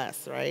less and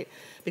less, right?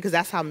 Because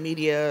that's how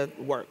media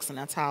works, and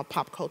that's how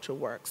pop culture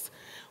works.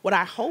 What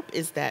I hope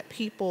is that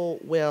people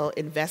will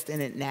invest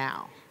in it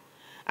now.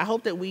 I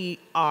hope that we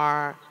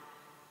are,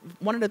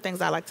 one of the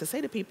things I like to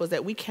say to people is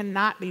that we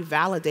cannot be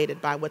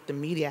validated by what the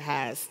media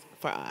has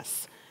for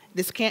us.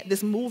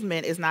 This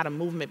movement is not a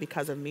movement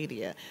because of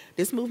media.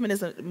 This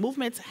movement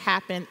movements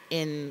happen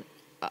in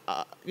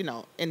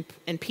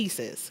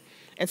pieces.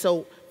 And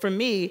so for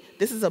me,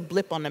 this is a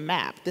blip on the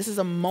map. This is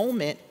a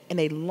moment in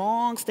a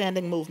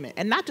long-standing movement.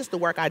 And not just the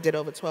work I did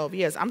over 12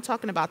 years. I'm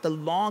talking about the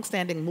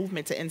long-standing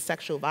movement to end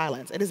sexual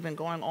violence. It has been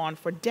going on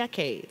for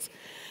decades.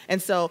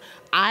 And so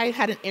I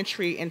had an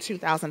entry in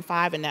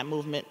 2005 in that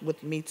movement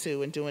with Me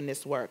Too and doing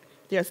this work.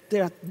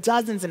 There are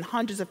dozens and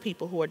hundreds of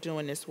people who are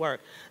doing this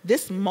work.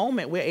 This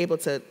moment we're able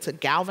to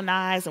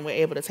galvanize and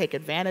we're able to take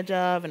advantage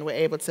of and we're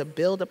able to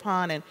build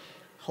upon and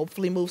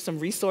hopefully move some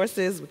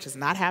resources, which is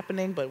not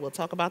happening, but we'll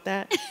talk about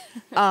that.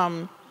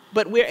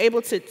 But we're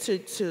able to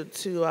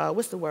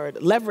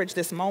leverage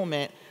this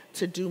moment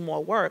to do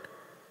more work.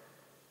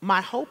 My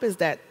hope is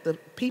that the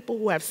people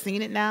who have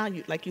seen it now,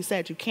 like you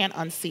said, you can't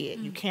unsee it,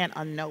 you can't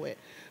unknow it.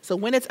 So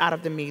when it's out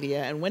of the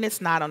media and when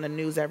it's not on the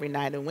news every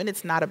night and when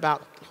it's not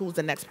about who's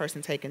the next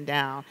person taken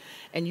down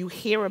and you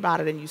hear about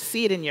it and you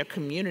see it in your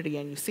community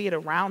and you see it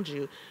around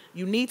you,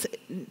 you need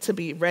to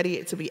be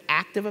ready to be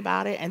active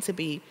about it and to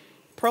be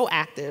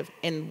proactive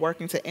in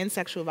working to end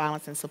sexual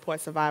violence and support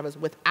survivors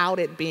without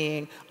it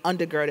being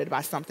undergirded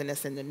by something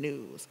that's in the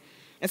news.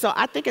 And so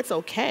I think it's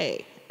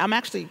okay. I'm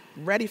actually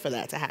ready for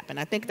that to happen.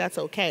 I think that's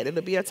okay.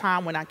 There'll be a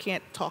time when I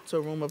can't talk to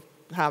a room of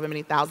however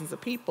many thousands of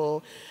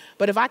people,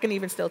 but if I can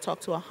even still talk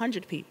to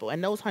 100 people,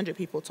 and those 100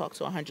 people talk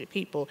to 100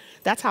 people,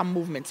 that's how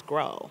movements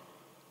grow.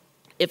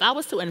 If I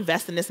was to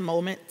invest in this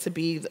moment to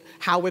be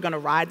how we're going to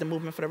ride the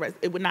movement for the rest,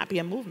 it would not be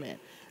a movement.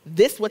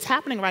 What's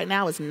happening right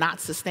now is not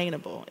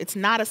sustainable. It's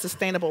not a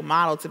sustainable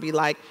model to be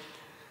like,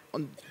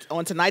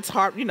 on tonight's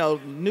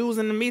news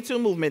in the Me Too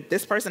movement,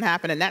 this person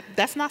happened, and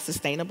that's not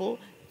sustainable.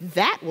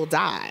 That will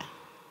die.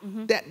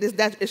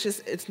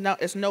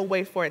 It's no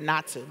way for it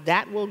not to.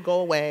 That will go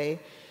away.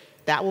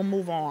 That will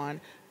move on.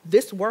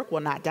 This work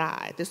will not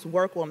die. This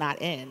work will not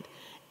end.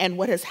 And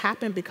what has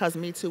happened because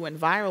Me Too went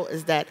viral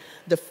is that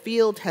the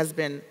field has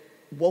been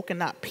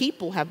woken up.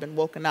 People have been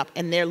woken up,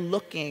 and they're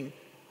looking.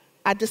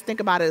 I just think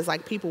about it as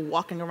like people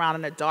walking around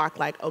in the dark,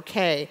 like,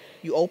 okay,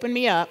 you opened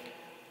me up.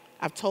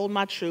 I've told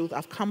my truth.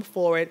 I've come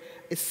forward.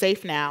 It's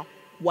safe now.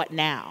 What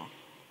now?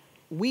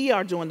 We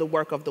are doing the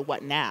work of the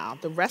what now.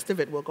 The rest of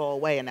it will go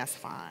away, and that's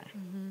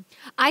fine.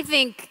 I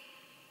think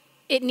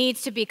it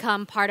needs to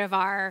become part of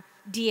our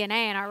DNA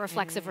and our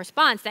reflexive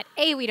response that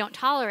A, we don't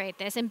tolerate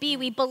this, and B,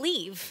 we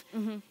believe,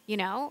 you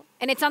know?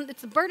 And it's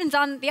the burden's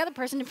on the other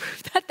person to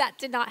prove that that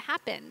did not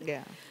happen.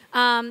 Yeah.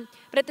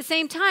 But at the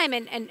same time,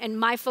 and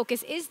my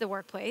focus is the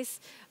workplace,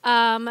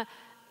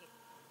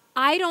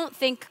 I don't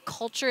think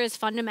culture is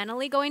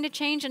fundamentally going to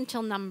change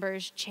until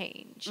numbers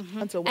change.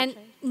 Until what and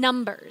change?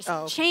 Numbers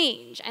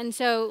change. And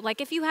so,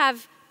 like, if you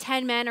have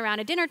 10 men around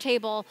a dinner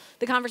table,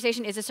 the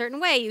conversation is a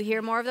certain way. You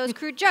hear more of those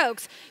crude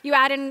jokes. You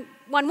add in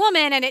one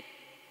woman, and it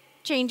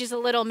changes a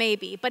little,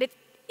 maybe. But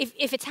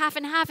if it's half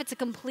and half, it's a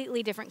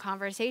completely different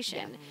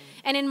conversation.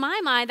 And in my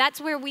mind,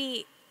 that's where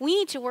we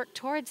need to work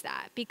towards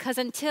that, because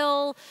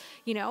until,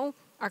 you know,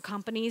 our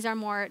companies are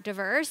more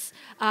diverse,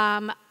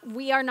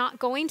 we are not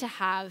going to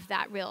have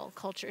that real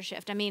culture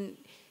shift. I mean,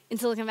 in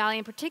Silicon Valley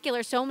in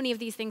particular, so many of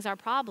these things are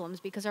problems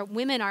because our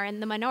women are in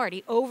the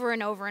minority over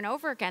and over and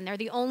over again. They're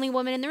the only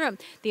woman in the room,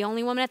 the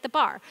only woman at the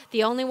bar,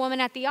 the only woman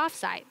at the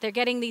offsite. They're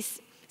getting these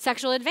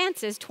sexual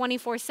advances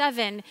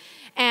 24/7,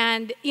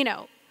 and, you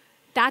know,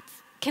 that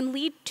can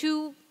lead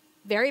to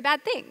very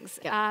bad things,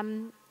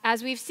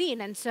 as we've seen.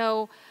 And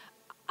so,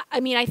 I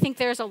mean, I think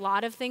there's a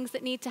lot of things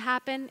that need to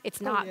happen.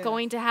 It's not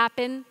going to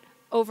happen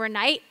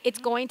overnight. It's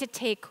going to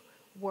take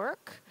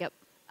work.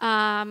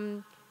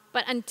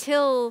 But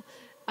until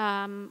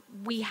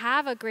we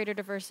have a greater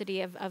diversity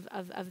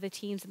of the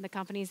teams and the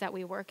companies that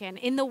we work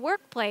in the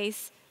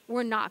workplace,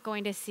 we're not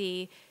going to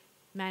see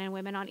men and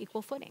women on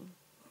equal footing.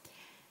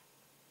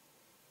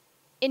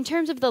 In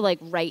terms of the, like,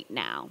 right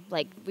now,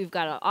 like, we've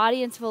got an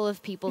audience full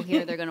of people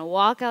here. They're going to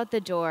walk out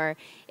the door.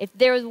 If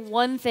there was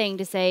one thing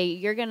to say,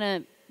 you're going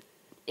to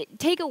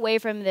take away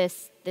from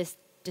this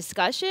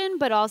discussion,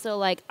 but also,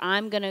 like,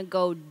 I'm going to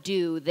go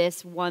do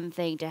this one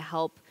thing to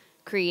help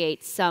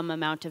create some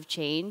amount of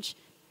change,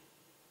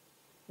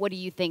 what do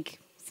you think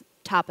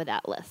top of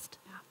that list?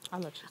 I'll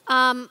let you.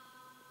 I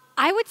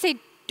would say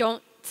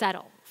don't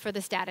settle for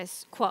the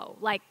status quo.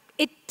 Like,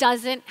 it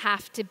doesn't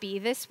have to be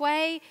this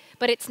way,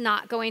 but it's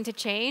not going to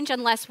change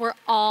unless we're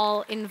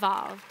all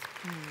involved,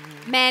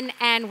 men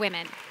and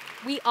women.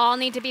 We all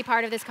need to be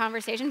part of this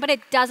conversation, but it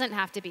doesn't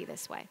have to be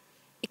this way.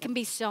 It can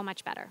be so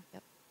much better.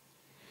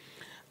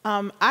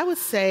 I would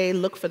say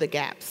look for the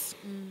gaps.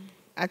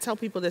 I tell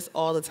people this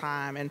all the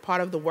time, and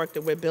part of the work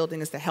that we're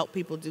building is to help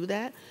people do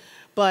that.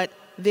 But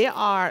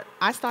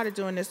I started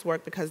doing this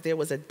work because there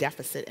was a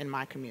deficit in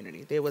my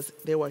community. There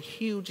were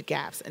huge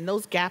gaps, and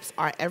those gaps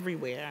are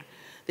everywhere.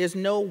 There's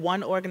no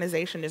one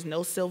organization, there's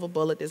no silver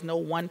bullet, there's no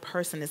one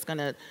person that's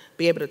gonna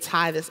be able to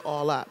tie this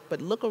all up. But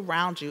look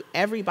around you,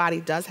 everybody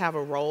does have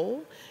a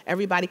role,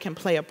 everybody can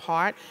play a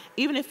part.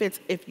 Even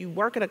if you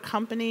work at a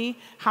company,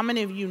 how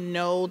many of you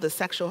know the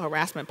sexual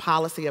harassment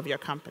policy of your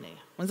company?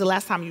 When's the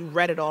last time you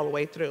read it all the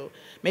way through?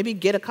 Maybe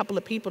get a couple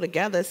of people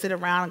together, sit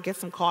around and get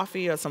some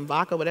coffee or some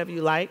vodka, whatever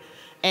you like,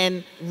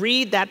 and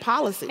read that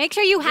policy. Make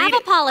sure you have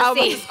a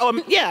policy.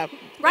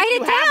 Write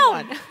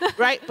it down.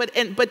 Right,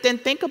 but then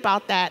think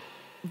about that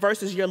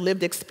versus your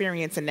lived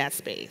experience in that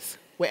space.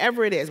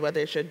 Wherever it is, whether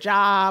it's your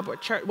job or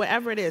church,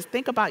 whatever it is,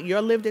 think about your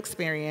lived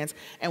experience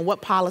and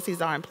what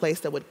policies are in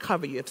place that would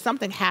cover you. If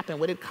something happened,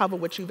 would it cover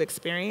what you've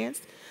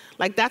experienced?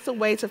 Like, that's a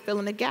way to fill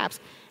in the gaps.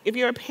 If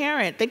you're a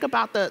parent, think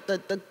about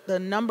the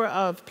number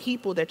of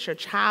people that your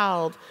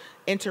child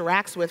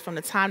interacts with from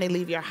the time they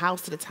leave your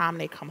house to the time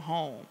they come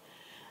home.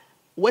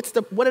 What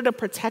are the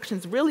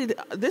protections? Really,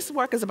 this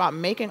work is about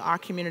making our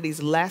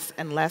communities less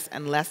and less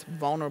and less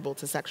vulnerable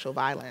to sexual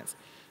violence.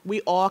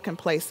 We all can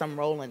play some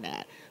role in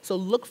that. So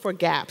look for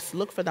gaps,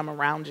 look for them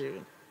around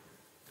you.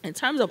 In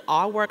terms of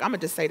our work, I'm gonna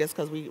just say this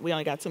because we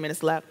only got 2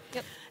 minutes left.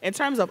 In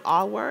terms of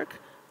our work,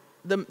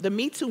 the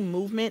Me Too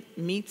movement,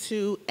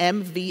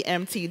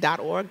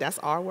 MeTooMVMT.org, that's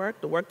our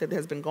work, the work that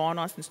has been going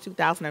on since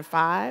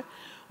 2005.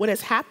 What has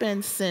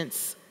happened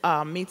since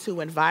Me Too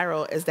went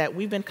viral is that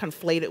we've been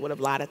conflated with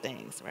a lot of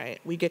things,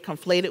 right? We get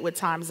conflated with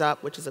Time's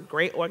Up, which is a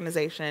great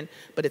organization,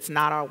 but it's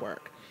not our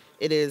work.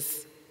 It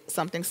is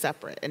something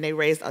separate, and they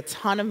raised a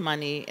ton of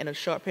money in a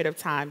short period of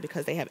time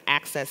because they have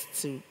access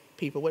to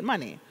people with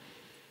money.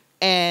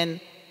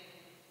 And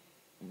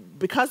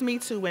because Me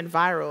Too went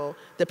viral,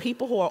 the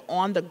people who are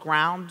on the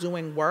ground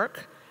doing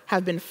work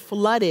have been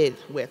flooded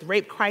with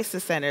rape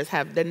crisis centers.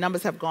 Their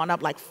numbers have gone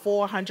up like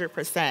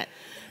 400%.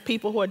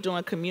 People who are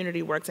doing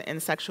community work to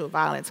end sexual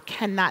violence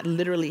cannot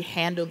literally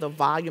handle the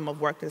volume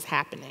of work that's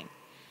happening.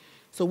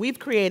 So we've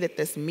created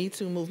this Me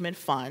Too movement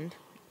fund.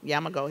 Yeah,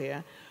 I'm gonna go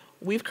here.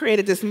 We've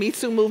created this Me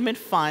Too movement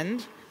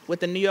fund with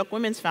the New York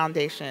Women's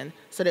Foundation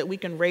so that we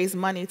can raise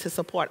money to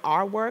support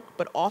our work,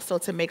 but also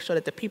to make sure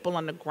that the people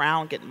on the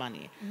ground get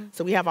money.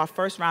 So we have our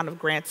first round of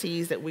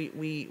grantees that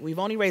we've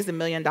only raised $1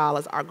 million.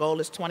 Our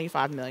goal is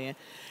 $25 million.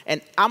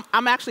 And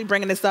I'm actually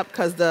bringing this up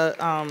because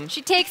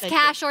she takes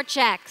cash or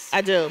checks.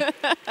 I do.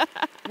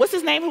 What's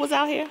his name who was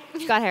out here?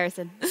 Scott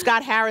Harrison.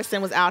 Scott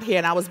Harrison was out here,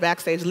 and I was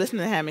backstage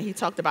listening to him, and he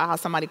talked about how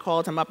somebody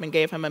called him up and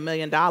gave him $1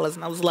 million,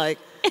 and I was like,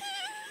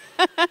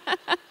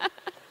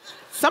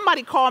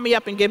 somebody call me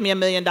up and give me $1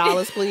 million,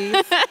 please.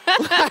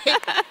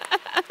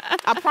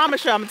 I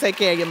promise you I'm gonna take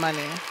care of your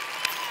money.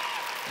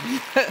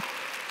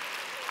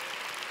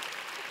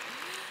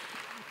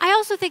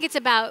 also think it's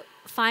about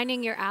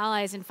finding your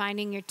allies and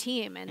finding your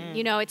team. And,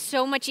 you know, it's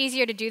so much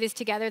easier to do this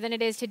together than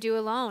it is to do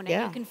alone.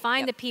 And you can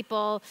find the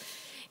people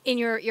in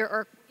your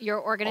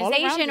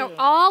organization or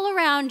all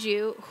around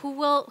you who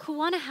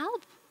want to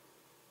help,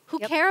 who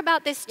care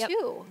about this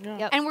too.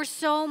 And we're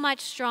so much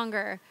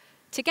stronger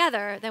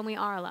together than we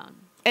are alone.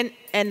 And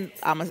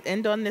I'm going to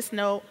end on this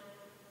note.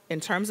 In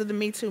terms of the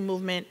Me Too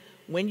movement,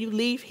 when you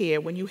leave here,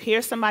 when you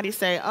hear somebody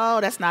say, oh,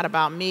 that's not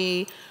about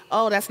me,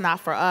 oh, that's not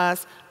for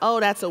us,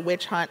 oh, that's a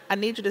witch hunt, I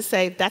need you to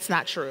say, that's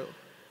not true.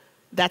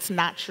 That's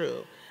not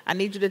true. I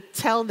need you to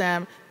tell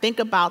them, think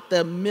about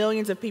the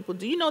millions of people.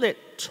 Do you know that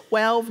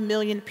 12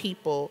 million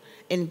people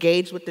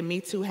engaged with the Me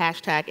Too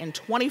hashtag in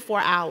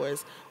 24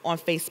 hours on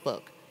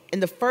Facebook? In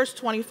the first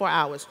 24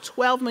 hours,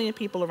 12 million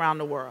people around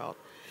the world.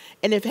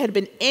 And if it had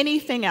been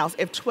anything else,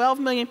 if 12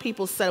 million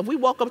people said, if we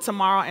woke up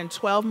tomorrow and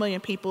 12 million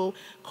people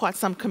caught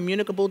some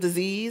communicable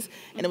disease,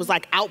 and it was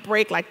like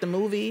outbreak, like the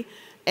movie,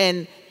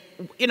 and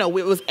you know,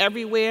 it was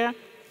everywhere,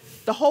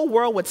 the whole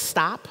world would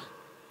stop,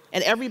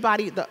 and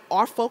everybody,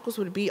 our focus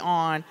would be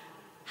on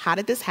how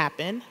did this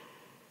happen,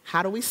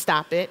 how do we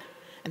stop it,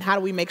 and how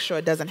do we make sure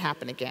it doesn't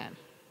happen again?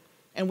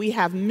 And we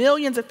have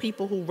millions of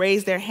people who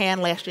raised their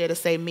hand last year to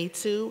say Me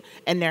Too,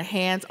 and their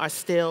hands are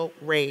still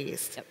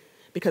raised.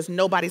 Because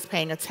nobody's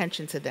paying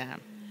attention to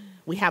them.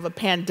 We have a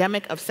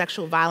pandemic of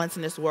sexual violence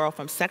in this world,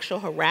 from sexual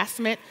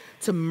harassment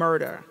to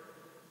murder.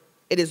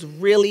 It is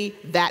really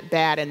that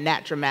bad and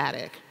that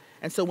dramatic.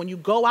 And so when you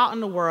go out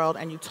in the world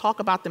and you talk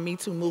about the Me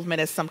Too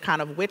movement as some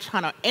kind of witch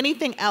hunt or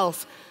anything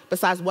else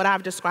besides what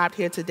I've described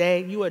here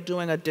today, you are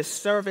doing a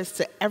disservice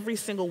to every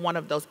single one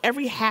of those.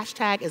 Every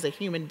hashtag is a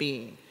human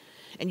being.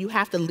 And you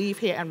have to leave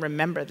here and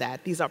remember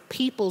that. These are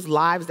people's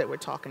lives that we're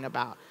talking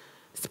about.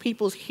 It's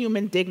people's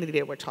human dignity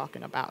that we're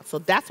talking about. So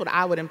that's what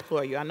I would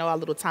implore you. I know our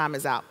little time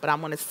is out, but I'm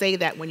going to say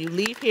that when you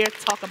leave here,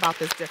 talk about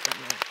this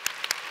differently.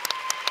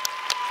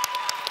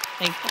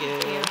 Thank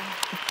you.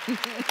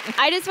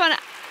 I just want to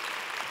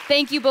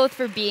thank you both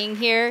for being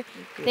here.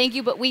 Thank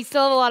you, but we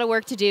still have a lot of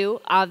work to do,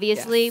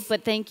 obviously,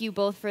 but thank you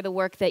both for the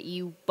work that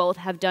you both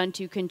have done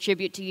to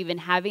contribute to even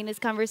having this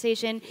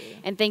conversation.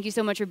 And thank you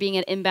so much for being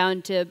at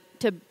Inbound to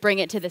bring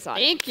it to this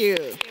audience. Thank you.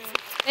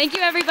 Thank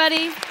you,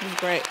 everybody. It was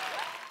great.